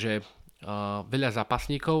 pretože veľa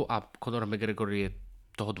zápasníkov, a Conor McGregor je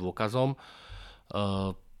toho dôkazom,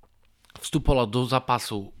 vstupoval do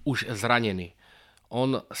zápasu už zranený.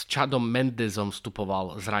 On s Chadom Mendezom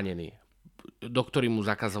vstupoval zranený. Doktori mu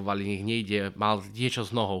zakazovali, nech nejde, mal niečo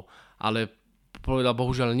s nohou, ale povedal,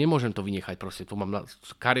 bohužiaľ nemôžem to vynechať, proste tu mám na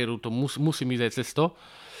kariéru, to musím ísť aj cez to,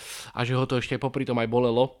 a že ho to ešte popri tom aj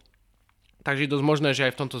bolelo. Takže je dosť možné, že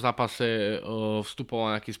aj v tomto zápase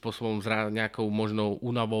vstupoval nejakým spôsobom nejakou možnou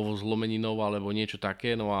únavovou zlomeninou alebo niečo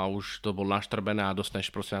také, no a už to bol naštrbené a dostaneš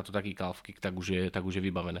proste na to taký calf kick, tak už je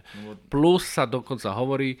vybavené. Plus sa dokonca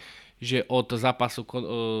hovorí, že od zápasu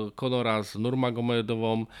Conora s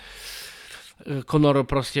Nurmagomedovom Conor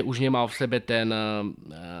proste už nemal v sebe ten,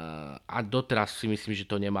 a doteraz si myslím, že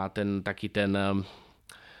to nemá ten taký ten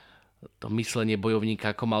to myslenie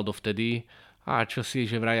bojovníka, ako mal dovtedy. A čo si,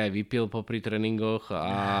 že vraj aj vypil popri tréningoch a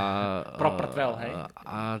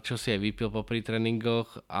čo si aj vypil popri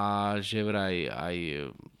tréningoch a že vraj aj...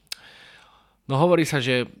 No hovorí sa,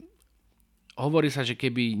 že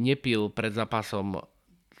keby nepil pred zápasom,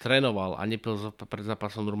 trénoval a nepil pred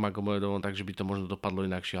zápasom Nurmagomedovom, takže by to možno dopadlo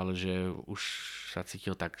inakšie, ale že už sa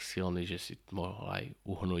cítil tak silný, že si mohol aj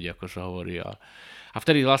uhnúť, ako sa hovorí. A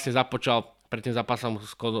vtedy vlastne pred tým zápasom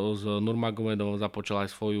s Nurmagomedovom započal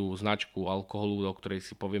aj svoju značku alkoholu, o ktorej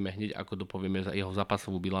si povieme hneď, ako dopovieme jeho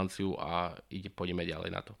zápasovú bilanciu a pôjdeme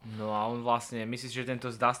ďalej na to. No a on vlastne, myslíš, že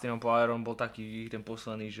tento s Dustinom Poirierom bol taký ten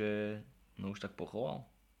posledný, že už tak pochoval?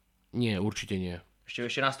 Nie, určite nie.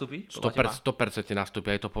 Ešte nastúpi? 100%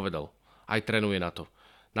 nastúpi, aj to povedal. Aj trénuje na to.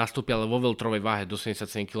 Nastúpi ale vo welterovej váhe do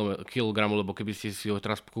 77 kg, lebo keby ste si ho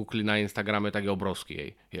teraz kúkli na Instagrame, tak je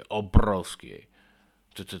obrovský. Je obrovský.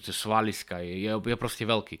 To svaliska je proste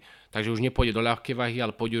veľký. Takže už nepôjde do ľahkej váhy,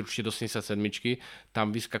 ale pôjde určite do 77.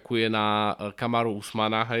 Tam vyskakuje na Kamaru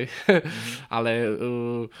Usmana, hej. Ale...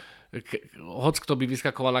 hoc kto by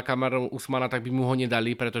vyskakoval na Kamaru Usmana, tak by mu ho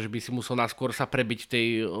nedali, pretože by si musel náskôr sa prebiť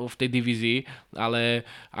v tej divízii, ale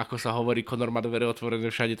ako sa hovorí, Conor má dvere otvorené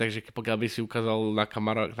všade, takže pokiaľ by si ukázal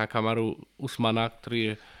na Kamaru Usmana, ktorý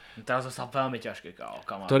je... Teraz sa veľmi ťažké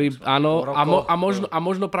Kamaru Usmana. Áno, a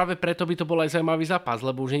možno práve preto by to bol aj zaujímavý zápas,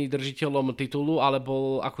 lebo už nie je držiteľom titulu, ale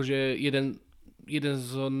bol akože jeden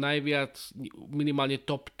z najviac, minimálne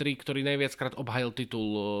top 3, ktorý najviackrát obhajil titul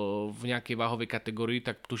v nejakej váhovej kategórii,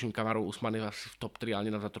 tak tuším Kamaru Usman je asi v top 3,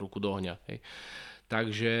 ale nedá za to ruku do ohňa. Hej.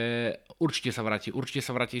 Takže určite sa vráti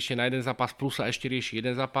ešte na jeden zápas, plus sa ešte rieši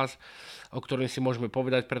jeden zápas, o ktorom si môžeme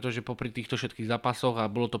povedať, pretože popri týchto všetkých zápasoch, a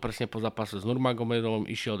bolo to presne po zápase s Nurmagomedovom,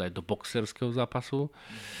 išiel aj do boxerského zápasu.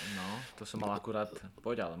 No, to som mal akurát,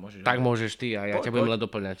 poď, ale môžeš. Tak môžeš ty a ja ťa budem len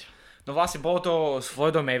doplňať. No vlastne bolo to s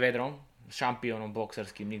Floydom Mayweatherom, šampiónom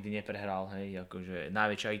boxerským, nikdy neprehral, hej, akože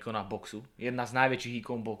najväčšia ikona boxu, jedna z najväčších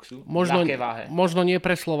ikon boxu, v ľahkej váhe. Možno nie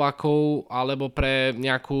pre Slovákov, alebo pre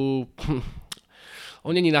nejakú...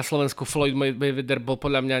 On není na Slovensku, Floyd Mayweather bol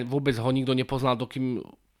podľa mňa, vôbec ho nikto nepoznal, dokým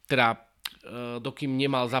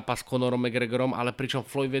nemal zápas s Conorom McGregorom, ale pričom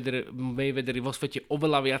Floyd Mayweather je vo svete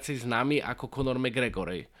oveľa viacej známy ako Conor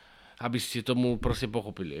McGregor, hej. Aby ste tomu proste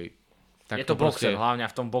pochopili, hej. Tak je to boxer, hlavne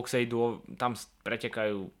v tom boxe idú, tam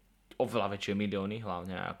pretekajú oveľa väčšie milióny,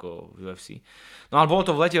 hlavne ako v UFC. No ale bolo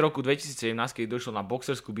to v lete roku 2017, keď došlo na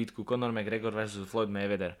boxerskú bitku Conor McGregor vs Floyd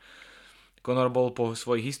Mayweather. Conor bol po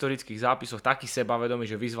svojich historických zápisoch taký sebavedomý,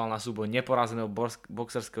 že vyzval na súboj neporazeného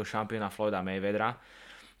boxerského šampióna Floyda Mayweathera.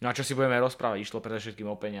 No a čo si budeme rozprávať, išlo predovšetkým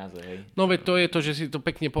o peniaze, hej. No veď to je to, že si to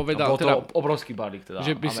pekne povedal. Bol to obrovský balík, teda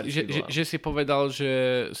že si povedal,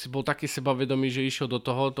 že si bol taký sebavedomý, že išiel do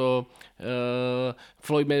tohoto.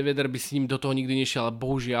 Floyd Mayweather by s ním do toho nikdy nešiel, ale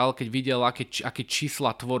bohužiaľ, keď videl, aké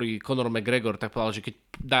čísla tvorí Conor McGregor, tak povedal, že keď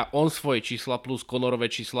dá on svoje čísla plus Conorové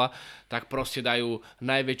čísla, tak proste dajú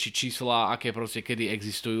najväčšie čísla, aké proste kedy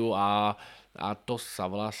existujú a to sa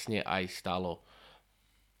vlastne aj stalo.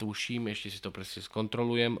 Tuším, ešte si to presne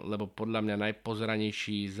skontrolujem, lebo podľa mňa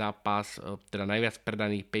najpozeranejší zápas, teda najviac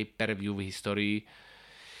predaný pay-per-view v histórii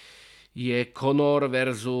je Conor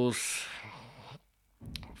versus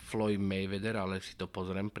Floyd Mayweather, ale si to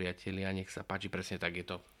pozriem, priatelia, nech sa páči, presne tak je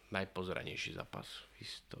to najpozeranejší zápas v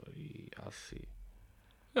histórii asi.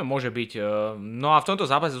 No, môže byť. No a v tomto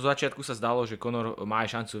zápase zo začiatku sa zdalo, že Conor má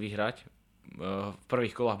aj šancu vyhrať. V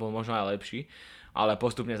prvých kolách bol možno aj lepší, ale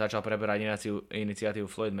postupne začal preberať iniciatívu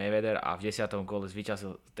Floyd Mayweather a v 10. kole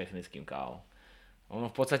zvíťazil technickým KO.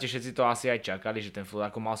 Ono v podstate všetci to asi aj čakali, že ten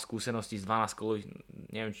Floyd ako mal skúsenosti z 12 kôl,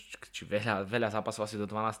 neviem či veľa zápasov asi do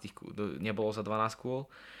 12, nebolo za 12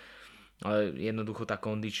 kôl, ale jednoducho tá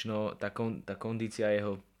kondícia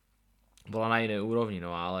jeho bola na inej úrovni,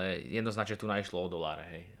 no ale jednoznačne tu naišlo o doláre,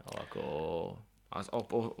 hej.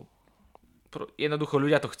 Jednoducho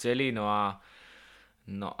ľudia to chceli, no a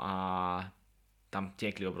tam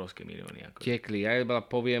tiekli obrovské milióny. Tiekli, ja iba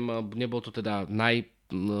poviem, nebol to teda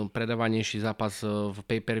najpredávanejší zápas v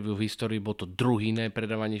pay-per-view v histórii, bol to druhý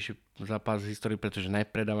najpredávanejší zápas v histórii, pretože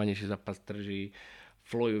najpredávanejší zápas drží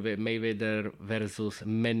Floyd Mayweather versus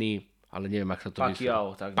Manny, ale neviem, ak sa to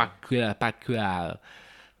Pacquiao.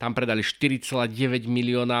 Tam predali 4,9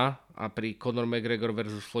 milióna a pri Conor McGregor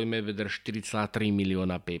versus Floyd Mayweather 4,3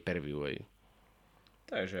 milióna pay-per-view.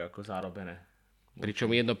 Takže ako zarobené.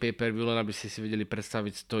 Pričom jedno pay-per-view, len aby ste si vedeli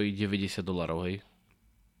predstaviť, stojí $90, hej?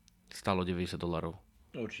 Stalo $90.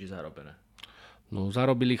 Určite zarobené. No,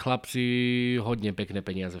 zarobili chlapci hodne pekné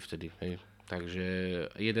peniaze vtedy, hej? Takže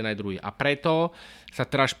jeden aj druhý. A preto sa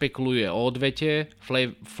teraz špekuluje o odvete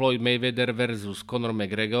Floyd Mayweather versus Conor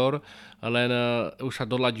McGregor, len už sa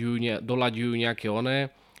doľaďujú nejaké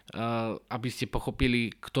aby ste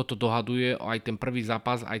pochopili, kto to dohaduje. Aj ten prvý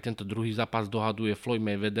zápas, aj tento druhý zápas dohaduje Floyd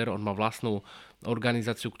Mayweather. On má vlastnú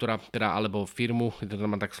organizáciu, alebo firmu, to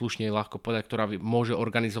má tak slušne ľahko povedať, ktorá môže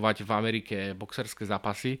organizovať v Amerike boxerské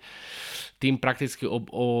zápasy. Tým prakticky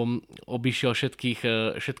obišiel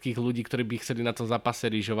všetkých ľudí, ktorí by chceli na tom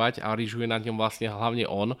zápase rýžovať a rýžuje na ňom vlastne hlavne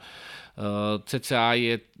on. CCA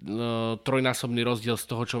je trojnásobný rozdiel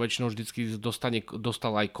z toho, čo väčšinou vždycky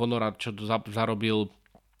dostal aj Conor, čo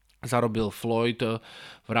zarobil Floyd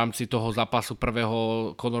v rámci toho zápasu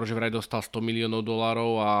prvého. Conor že vraj dostal $100 miliónov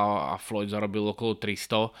a Floyd zarobil okolo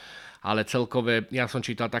 300, ale celkové, ja som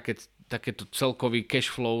čítal takéto celkový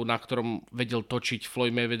cash flow, na ktorom vedel točiť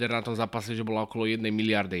Floyd Mayweather na tom zápase, že bola okolo 1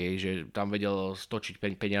 miliardy, že tam vedel stočiť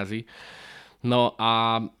peňazí. No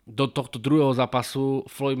a do tohto druhého zápasu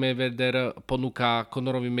Floyd Mayweather ponúka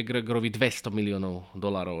Conorovi McGregorovi $200 miliónov.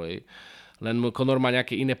 Len Conor má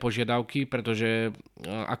nejaké iné požiadavky, pretože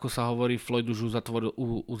ako sa hovorí, Floyd už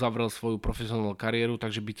uzavrel svoju profesionálnu kariéru,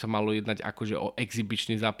 takže by sa malo jednať akože o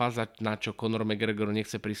exibičný zápas, na čo Conor McGregor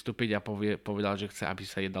nechce pristúpiť a povedal, že chce, aby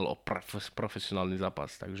sa jednal o profesionálny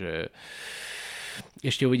zápas. Takže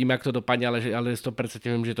ešte uvidíme, ako to dopadne, ale 100%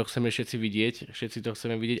 viem, že to chceme všetci vidieť. Všetci to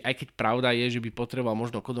chceme vidieť, aj keď pravda je, že by potreboval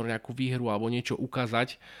možno Conor nejakú výhru alebo niečo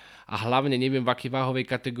ukázať a hlavne neviem, v akej váhovej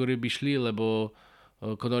kategórii by šli, lebo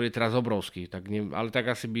Conor je teraz obrovský, ale tak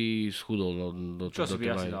asi by schudol. Čo si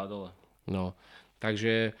by asi dal dole. No,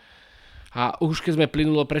 takže a už keď sme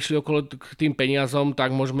plynulo prešli okolo k tým peniazom, tak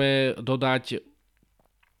môžeme dodať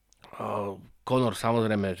Conor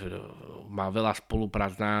samozrejme má veľa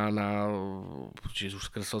spoluprác či už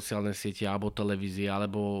skrz sociálne siete, alebo televízie,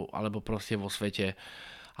 alebo proste vo svete.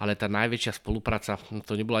 Ale tá najväčšia spolupráca,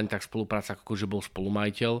 to nebola ani tak spolupráca, ako že bol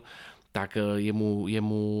spolumajiteľ, tak jemu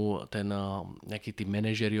ten nejaký tí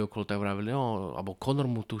manažeri okolo tak vravili, alebo Conor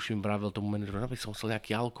mu tuším vravil tomu manažeru, aby som chcel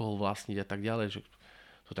nejaký alkohol vlastniť a tak ďalej, že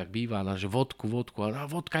to tak býva, že vodku, a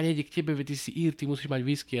vodka nejde k tebe, ty si ír, ty musíš mať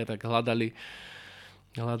whisky a tak hľadali,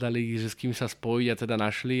 že s kým sa spojiť a teda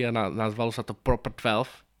našli a nazvalo sa to Proper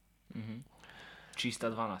 12. Mm-hmm.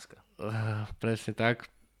 Čistá 12. Presne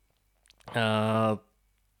tak.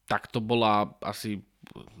 Tak to bola asi,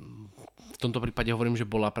 v tomto prípade hovorím, že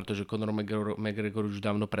bola, pretože Conor McGregor už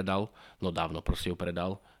dávno predal, proste ho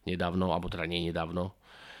predal, nedávno, alebo teda nie nedávno.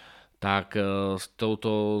 Tak s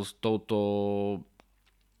touto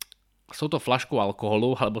fľaškou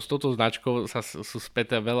alkoholu, alebo s touto značkou sú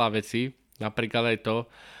späté veľa vecí, napríklad aj to,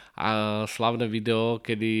 a slavné video,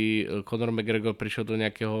 kedy Conor McGregor prišiel do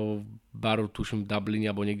nejakého baru, tuším v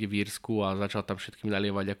Dubline alebo niekde v Írsku a začal tam všetkým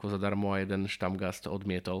nalievať ako zadarmo a jeden štamgast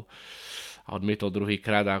odmietol. A odmietol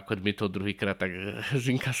druhýkrát a ako odmietol druhýkrát, tak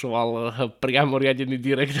zinkasoval priamo riadený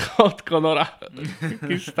direkt od Conora.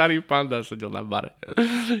 Taký starý panda sedel na bare.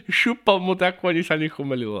 Šupal mu tak, ani sa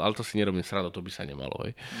nechumelilo. Ale to si nerobím srandu, to by sa nemalo.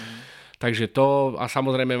 Hej. Takže to, a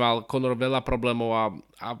samozrejme mal Conor veľa problémov a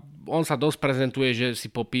on sa dosť prezentuje, že si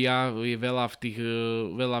popíja, je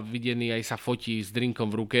veľa videný, aj sa fotí s drinkom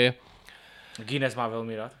v ruke. Guinness má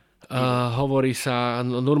veľmi rád. Hovorí sa,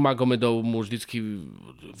 Nurmagomedov mu vždycky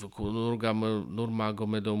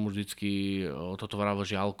toto vravil,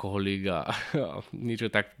 že alkoholík a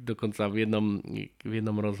niečo tak, dokonca v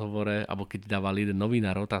jednom rozhovore, alebo keď dával jeden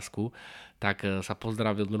novinár otázku, tak sa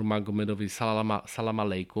pozdravil Nurmagomedovi salam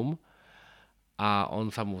aleikum. A on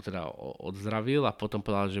sa mu teda odzdravil a potom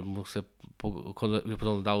povedal, že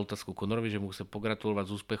potom dal otázku Conorovi, že mu chce pogratulovať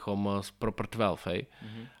s úspechom z Proper 12, hej.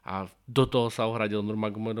 Mm-hmm. A do toho sa ohradil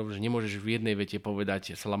Nurmagomedov, že nemôžeš v jednej vete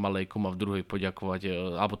povedať salam aleikum a v druhej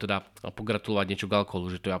poďakovať, alebo teda pogratulovať niečo k alkoholu,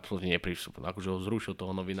 že to je absolútne neprístupné. Akože ho zrušil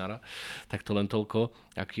toho novinára, tak to len toľko,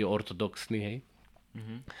 aký je ortodoxný, hej.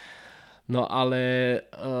 Mm-hmm. No ale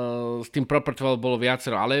s tým Proper 12 bolo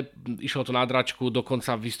viacero, ale išlo to na dračku,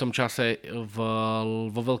 dokonca v istom čase vo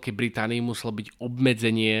Veľkej Británii muselo byť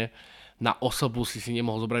obmedzenie na osobu, si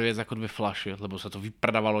nemohol zobrať viac ako 2 fľaše, lebo sa to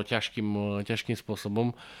vypredávalo ťažkým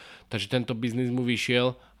spôsobom. Takže tento biznis mu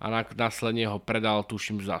vyšiel a následne ho predal,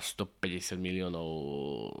 tuším, za $150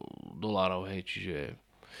 miliónov, hej, čiže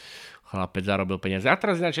chlapec zarobil peniaze. A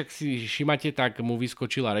teraz ináč, ak si všimate, tak mu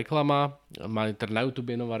vyskočila reklama, na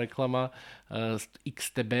YouTube je nová reklama z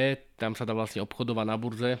XTB, tam sa dá vlastne obchodovať na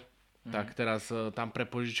burze, tak teraz tam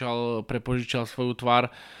prepožičal svoju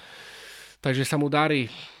tvár. Takže sa mu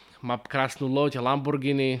darí, má krásnu loď,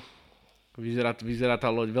 Lamborghini, vyzerá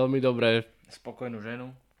tá loď veľmi dobre. Spokojnú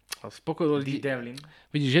ženu.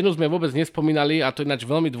 Vidíš, ženu sme vôbec nespomínali a to je ináč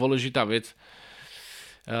veľmi dôležitá vec.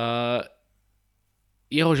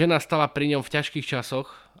 Jeho žena stala pri ňom v ťažkých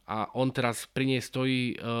časoch a on teraz pri nej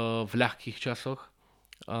stojí v ľahkých časoch.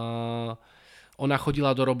 Ona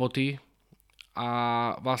chodila do roboty a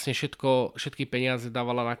vlastne všetky peniaze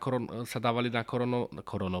sa dávali na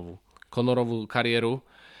Conorovú kariéru.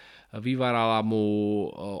 Vyvárala mu,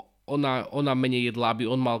 ona menej jedla,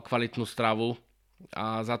 aby on mal kvalitnú stravu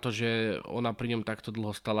a za to, že ona pri ňom takto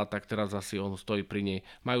dlho stala, tak teraz asi on stojí pri nej.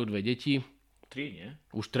 Majú 2 deti. 3, nie?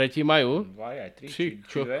 Už tretí majú? 2 aj 3, či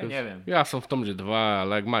 2, neviem. Ja som v tom, že 2,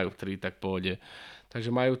 ale ak majú 3, tak pohode. Takže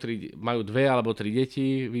majú 2 alebo 3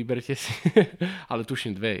 deti, vyberte si. Ale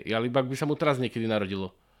tuším 2. Ale iba by sa mu teraz niekedy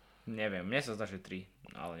narodilo. Neviem, mne sa zdá, že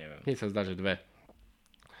 3, ale neviem. Mne sa zdá, že 2.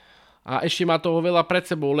 A ešte má toho veľa pred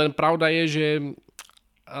sebou, len pravda je, že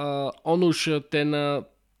on už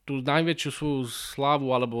tú najväčšiu svoju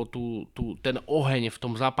slávu alebo ten oheň v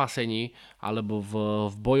tom zapasení alebo v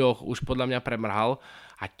bojoch už podľa mňa premrhal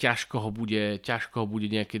a ťažko ho bude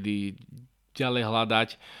niekedy ďalej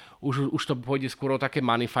hľadať. Už to pôjde skôr o také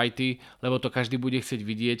money fighty, lebo to každý bude chcieť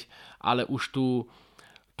vidieť, ale už tú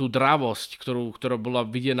dravosť, ktorá bola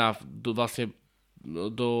videná vlastne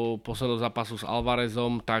do posledného zápasu s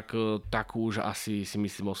Alvarezom, tak takú už asi si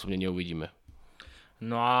myslím osobne neuvidíme.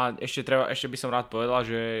 No a ešte by som rád povedal,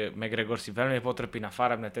 že McGregor si veľmi potrpí na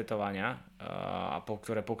farebné tetovania,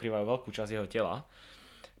 ktoré pokrývajú veľkú časť jeho tela.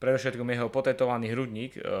 Predovšetkým jeho potetovaný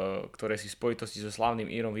hrudník, ktoré si v spojitosti so slávnym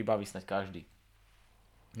Írom vybaví snáď každý.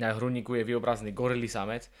 Na jeho hrudníku je vyobrazený gorilý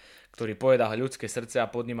samec, ktorý pojedá ľudské srdce a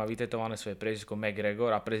pod ním má vytetované svoje priezvisko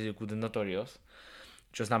McGregor a priezvisku The Notorious,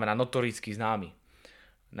 čo znamená notoricky známy.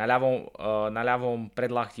 Na ľavom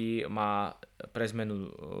predlakti má pre zmenu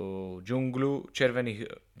džunglu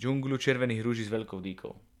červených rúží s veľkou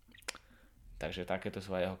dýkou. Takže takéto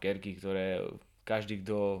sú aj jeho kerky, ktoré každý,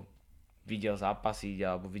 kto videl zápasiť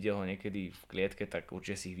alebo videl ho niekedy v klietke, tak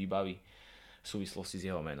určite si ich vybaví v súvislosti s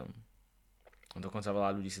jeho menom. Dokonca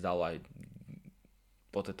veľa ľudí si dalo aj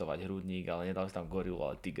potetovať hrudník, ale nedali si tam gorilu,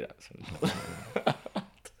 ale tigra.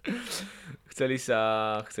 Chceli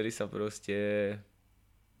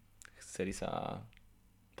sa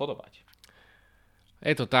podobať.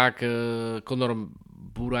 Je to tak, Conor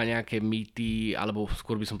búra nejaké mýty, alebo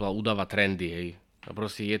skôr by som povedal udáva trendy, hej. A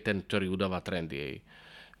proste je ten, ktorý udáva trendy, hej.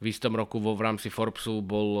 v istom roku v rámci Forbesu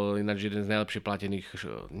bol ináč jeden z najlepšie platených,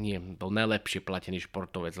 bol najlepšie platený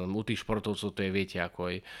športovec, len u tých športovcov to je, viete, ako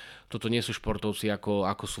aj, toto nie sú športovci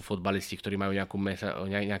ako sú fotbalisti, ktorí majú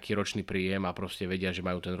nejaký ročný príjem a proste vedia, že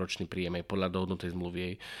majú ten ročný príjem aj podľa dohodnutej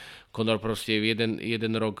zmluvy. Conor proste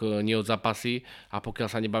jeden rok neodzapasí a pokiaľ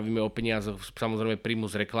sa nebavíme o peniazoch, samozrejme príjmu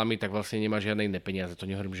z reklamy, tak vlastne nemá žiadne iné peniaze. To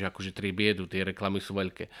nehovorím, že akože tri biedu, tie reklamy sú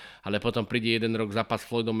veľké. Ale potom príde jeden rok zápas s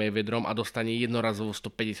Floydom Mayweatherom a dostane jednorazovo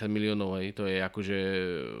 150 miliónov. Hej. To je akože,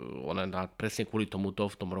 presne kvôli tomuto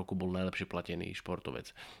v tom roku bol najlepšie platený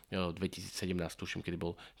športovec. 2017 tuším, kedy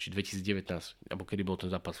bol, či 2019, alebo kedy bol ten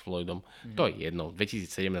zápas s Floydom. To je jedno,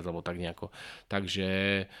 2017 alebo tak nejako.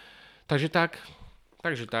 Takže tak.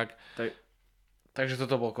 Takže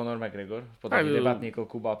toto bol Conor McGregor, v podaní debatníkov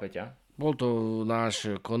Kuba a Peťa. Bol to náš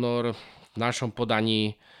Conor v našom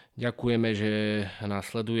podaní. Ďakujeme, že nás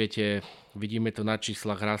sledujete. Vidíme to na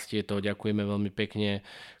číslach, rastie to. Ďakujeme veľmi pekne.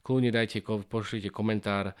 Kľudne pošlite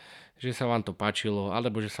komentár, že sa vám to páčilo,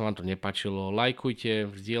 alebo že sa vám to nepáčilo. Lajkujte,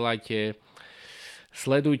 zdieľajte.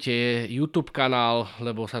 Sledujte YouTube kanál,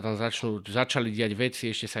 lebo sa tam začali diať veci,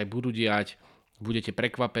 ešte sa aj budú diať. Budete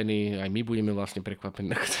prekvapení, aj my budeme vlastne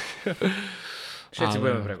prekvapení. Všetci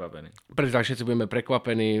budeme prekvapení. Všetci budeme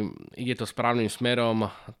prekvapení. Ide to správnym smerom,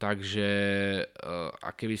 takže a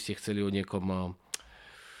keby ste chceli o niekom...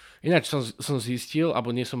 Ináč som zistil, alebo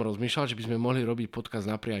nie som rozmýšľal, že by sme mohli robiť podcast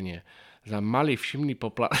na prianie. Za malý všimný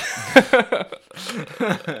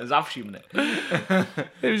Za všimné.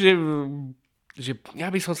 že ja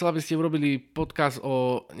by som chcel, aby ste urobili podcast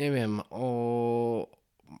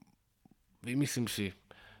vymyslím si,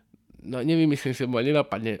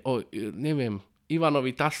 nenapadne,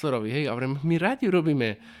 Ivanovi Taslerovi, hej, a my radi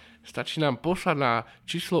robíme, stačí nám poslať na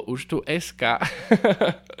číslo účtu SK.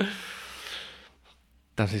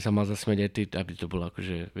 Tam si sa mal zasmieť aj ty, aby to bolo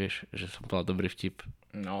akože, vieš, že som mal dobrý vtip.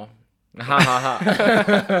 No.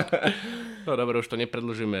 No dobre, už to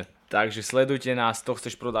nepredĺžime. Takže sledujte nás, To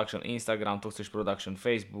chceš Production Instagram, To chceš Production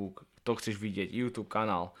Facebook, To chceš vidieť YouTube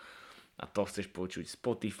kanál. A to chceš počuť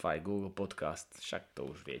Spotify, Google Podcast, však to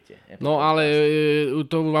už viete. No ale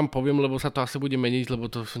to vám poviem, lebo sa to asi bude meniť, lebo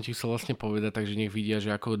to som ti chcel vlastne povedať, takže nech vidia,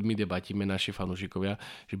 že ako my debatíme naši fanúšikovia,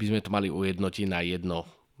 že by sme to mali ujednotiť na jedno,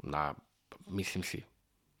 myslím si.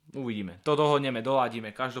 Uvidíme, to dohodneme,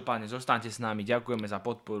 doladíme, každopádne zostaňte s nami, ďakujeme za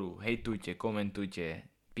podporu, hejtujte, komentujte,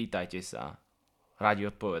 pýtajte sa, radi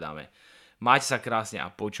odpovedáme. Majte sa krásne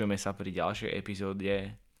a počujeme sa pri ďalšej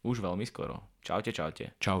epizóde už veľmi skoro. Čaute.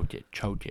 Čaute.